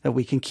idea that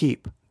we can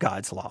keep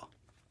God's law.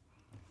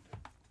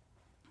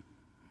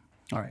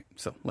 All right,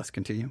 so let's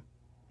continue.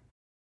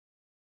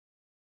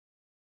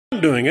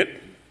 Doing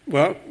it,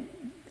 well,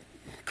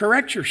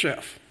 correct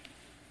yourself.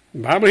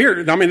 The Bible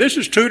here, I mean, this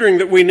is tutoring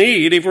that we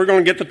need if we're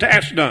going to get the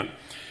task done.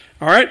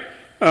 All right,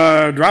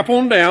 drop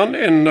on down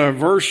in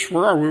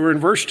where are we? We're in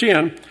verse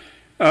 10.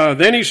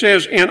 Then he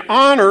says, in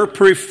honor,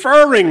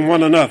 preferring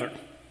one another.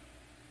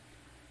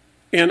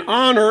 In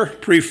honor,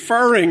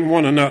 preferring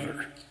one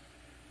another.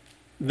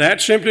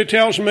 That simply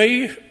tells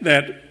me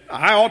that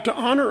I ought to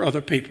honor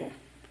other people.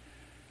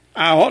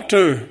 I ought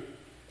to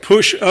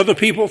push other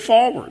people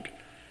forward.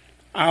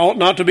 I ought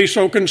not to be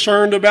so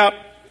concerned about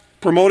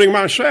promoting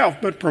myself,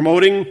 but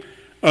promoting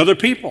other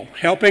people,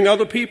 helping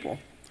other people.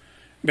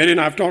 Betty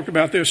and I have talked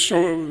about this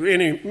so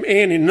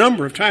any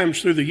number of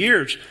times through the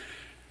years.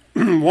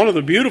 One of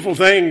the beautiful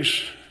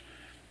things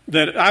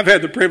that I've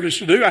had the privilege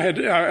to do, I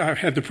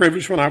had the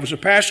privilege when I was a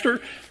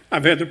pastor.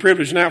 I've had the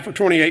privilege now for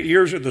 28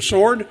 years at the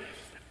Sword.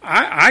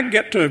 I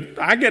get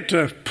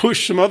to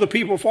push some other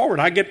people forward.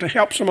 I get to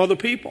help some other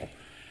people.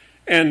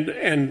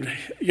 And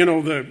you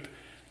know,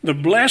 the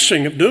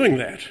blessing of doing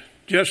that,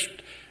 just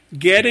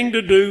getting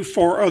to do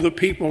for other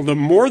people, the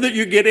more that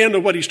you get into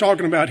what he's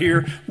talking about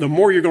here, the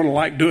more you're going to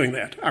like doing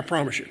that, I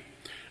promise you.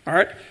 All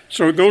right,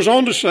 so it goes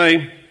on to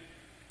say,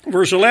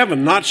 verse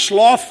 11, not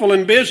slothful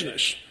in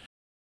business.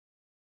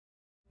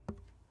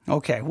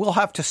 Okay, we'll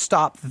have to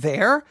stop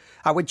there.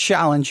 I would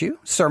challenge you,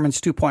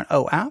 Sermons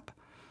 2.0 app,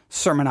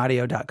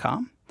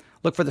 sermonaudio.com.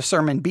 Look for the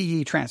sermon, Be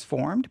Ye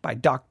Transformed, by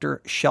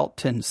Dr.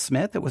 Shelton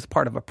Smith. It was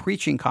part of a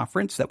preaching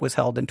conference that was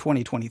held in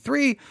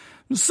 2023,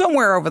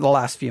 somewhere over the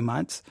last few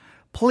months.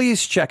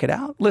 Please check it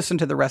out. Listen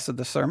to the rest of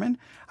the sermon.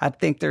 I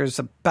think there's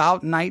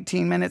about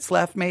 19 minutes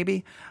left,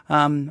 maybe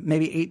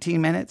 18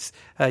 minutes.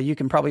 You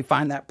can probably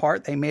find that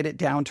part. They made it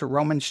down to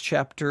Romans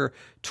chapter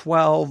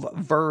 12,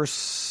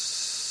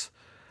 verse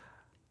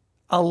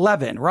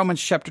 11. Romans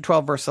chapter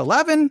 12, verse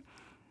 11.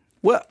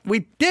 Well, we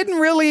didn't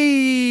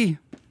really...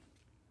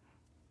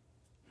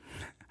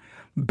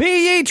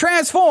 Be ye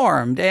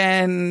transformed.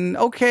 And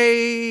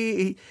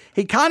okay,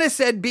 he kind of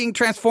said being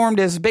transformed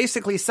is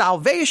basically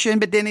salvation,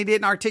 but then he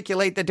didn't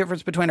articulate the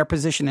difference between our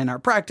position and our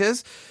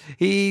practice.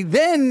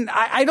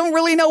 I don't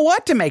really know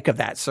what to make of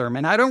that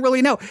sermon. I don't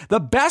really know. The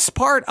best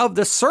part of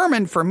the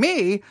sermon for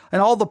me,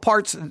 and all the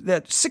parts,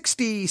 that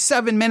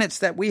 67 minutes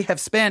that we have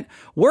spent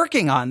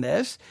working on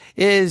this,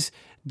 is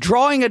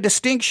drawing a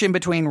distinction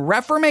between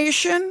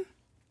reformation,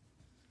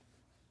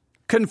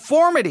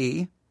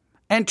 conformity,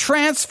 and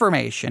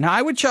transformation. Now,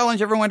 I would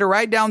challenge everyone to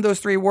write down those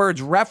three words: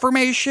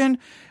 reformation,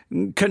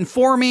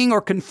 conforming,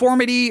 or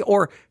conformity,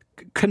 or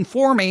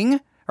conforming,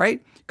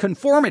 right?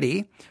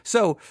 Conformity.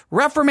 So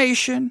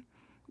reformation,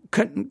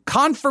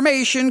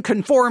 confirmation,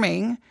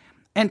 conforming,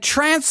 and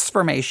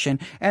transformation.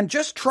 And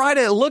just try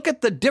to look at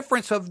the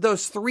difference of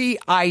those three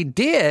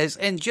ideas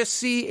and just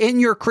see in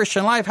your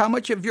Christian life how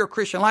much of your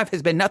Christian life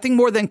has been nothing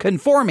more than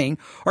conforming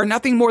or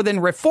nothing more than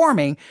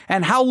reforming,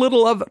 and how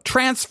little of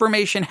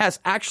transformation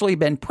has actually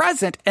been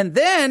present. And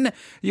then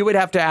you would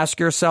have to ask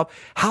yourself,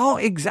 how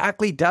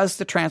exactly does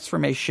the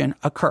transformation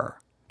occur?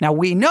 Now,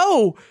 we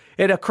know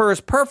it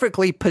occurs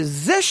perfectly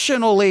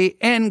positionally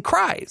in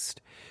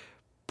Christ.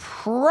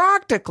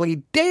 Practically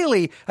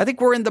daily, I think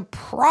we're in the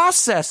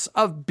process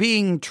of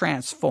being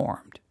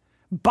transformed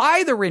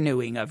by the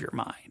renewing of your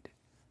mind.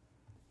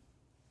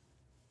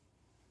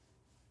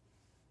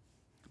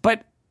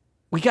 But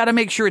we got to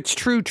make sure it's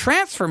true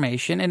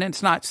transformation and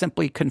it's not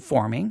simply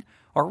conforming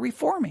or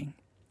reforming.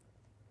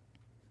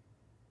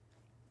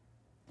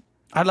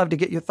 I'd love to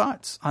get your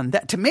thoughts on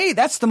that. To me,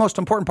 that's the most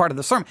important part of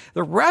the sermon.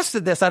 The rest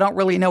of this, I don't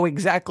really know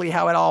exactly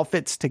how it all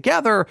fits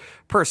together,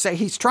 per se.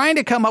 He's trying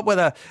to come up with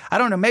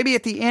maybe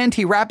at the end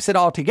he wraps it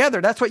all together.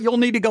 That's what you'll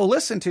need to go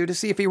listen to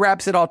see if he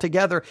wraps it all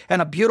together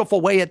in a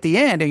beautiful way at the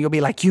end. And you'll be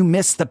like, you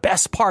missed the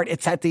best part.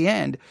 It's at the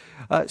end.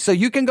 So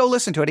you can go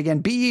listen to it.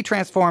 Again, Be Ye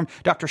Transformed,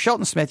 Dr.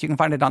 Shelton Smith. You can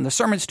find it on the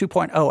Sermons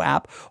 2.0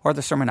 app or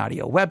the Sermon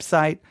Audio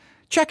website.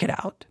 Check it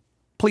out,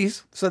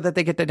 please, so that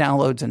they get the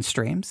downloads and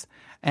streams.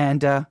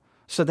 And,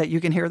 so that you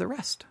can hear the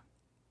rest.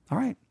 All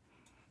right.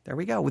 There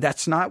we go.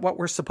 That's not what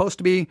we're supposed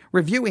to be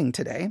reviewing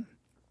today.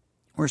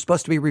 We're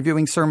supposed to be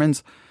reviewing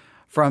sermons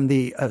from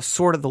the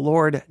Sword of the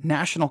Lord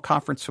National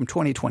Conference from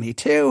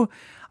 2022.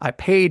 I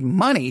paid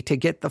money to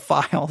get the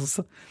files,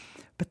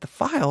 but the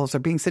files are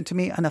being sent to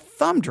me on a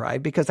thumb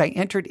drive because I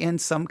entered in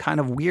some kind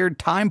of weird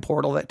time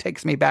portal that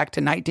takes me back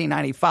to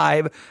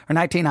 1995 or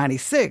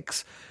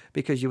 1996,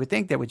 because you would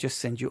think they would just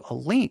send you a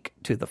link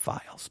to the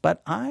files.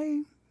 But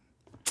I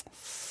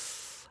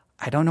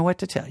don't know what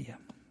to tell you.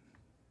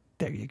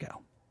 There you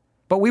go.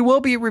 But we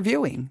will be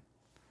reviewing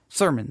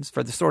sermons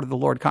for the Sword of the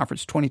Lord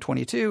Conference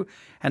 2022,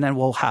 and then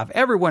we'll have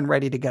everyone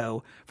ready to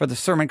go for the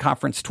Sermon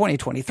Conference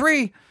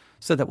 2023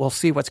 so that we'll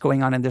see what's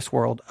going on in this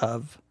world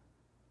of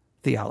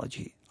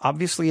theology.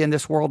 Obviously, in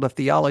this world of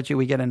theology,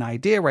 we get an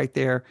idea right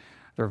there.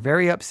 They're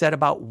very upset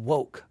about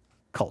woke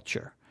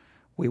culture.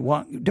 We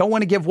don't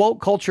want to give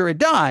woke culture a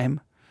dime,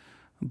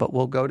 but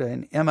we'll go to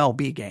an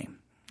MLB game.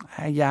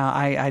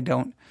 I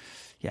don't.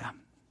 Yeah,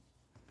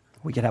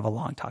 we could have a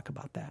long talk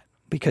about that,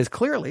 because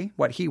clearly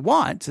what he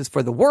wants is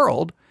for the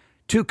world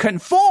to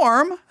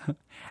conform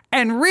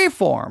and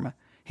reform.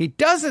 He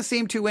doesn't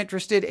seem too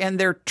interested in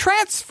their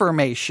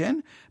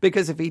transformation,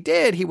 because if he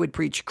did, he would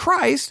preach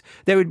Christ.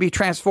 They would be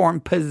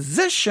transformed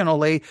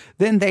positionally.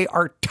 Then they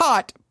are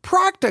taught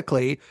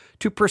practically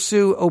to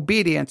pursue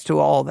obedience to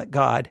all that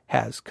God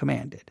has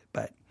commanded.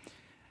 But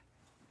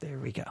there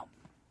we go.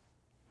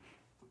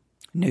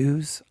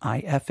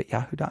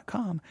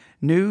 newsif@yahoo.com.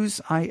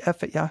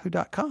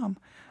 newsif@yahoo.com.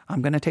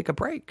 I'm going to take a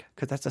break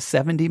because that's a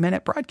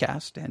 70-minute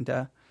broadcast,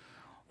 and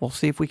we'll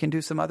see if we can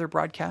do some other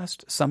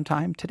broadcast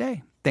sometime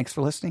today. Thanks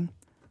for listening.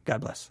 God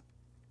bless.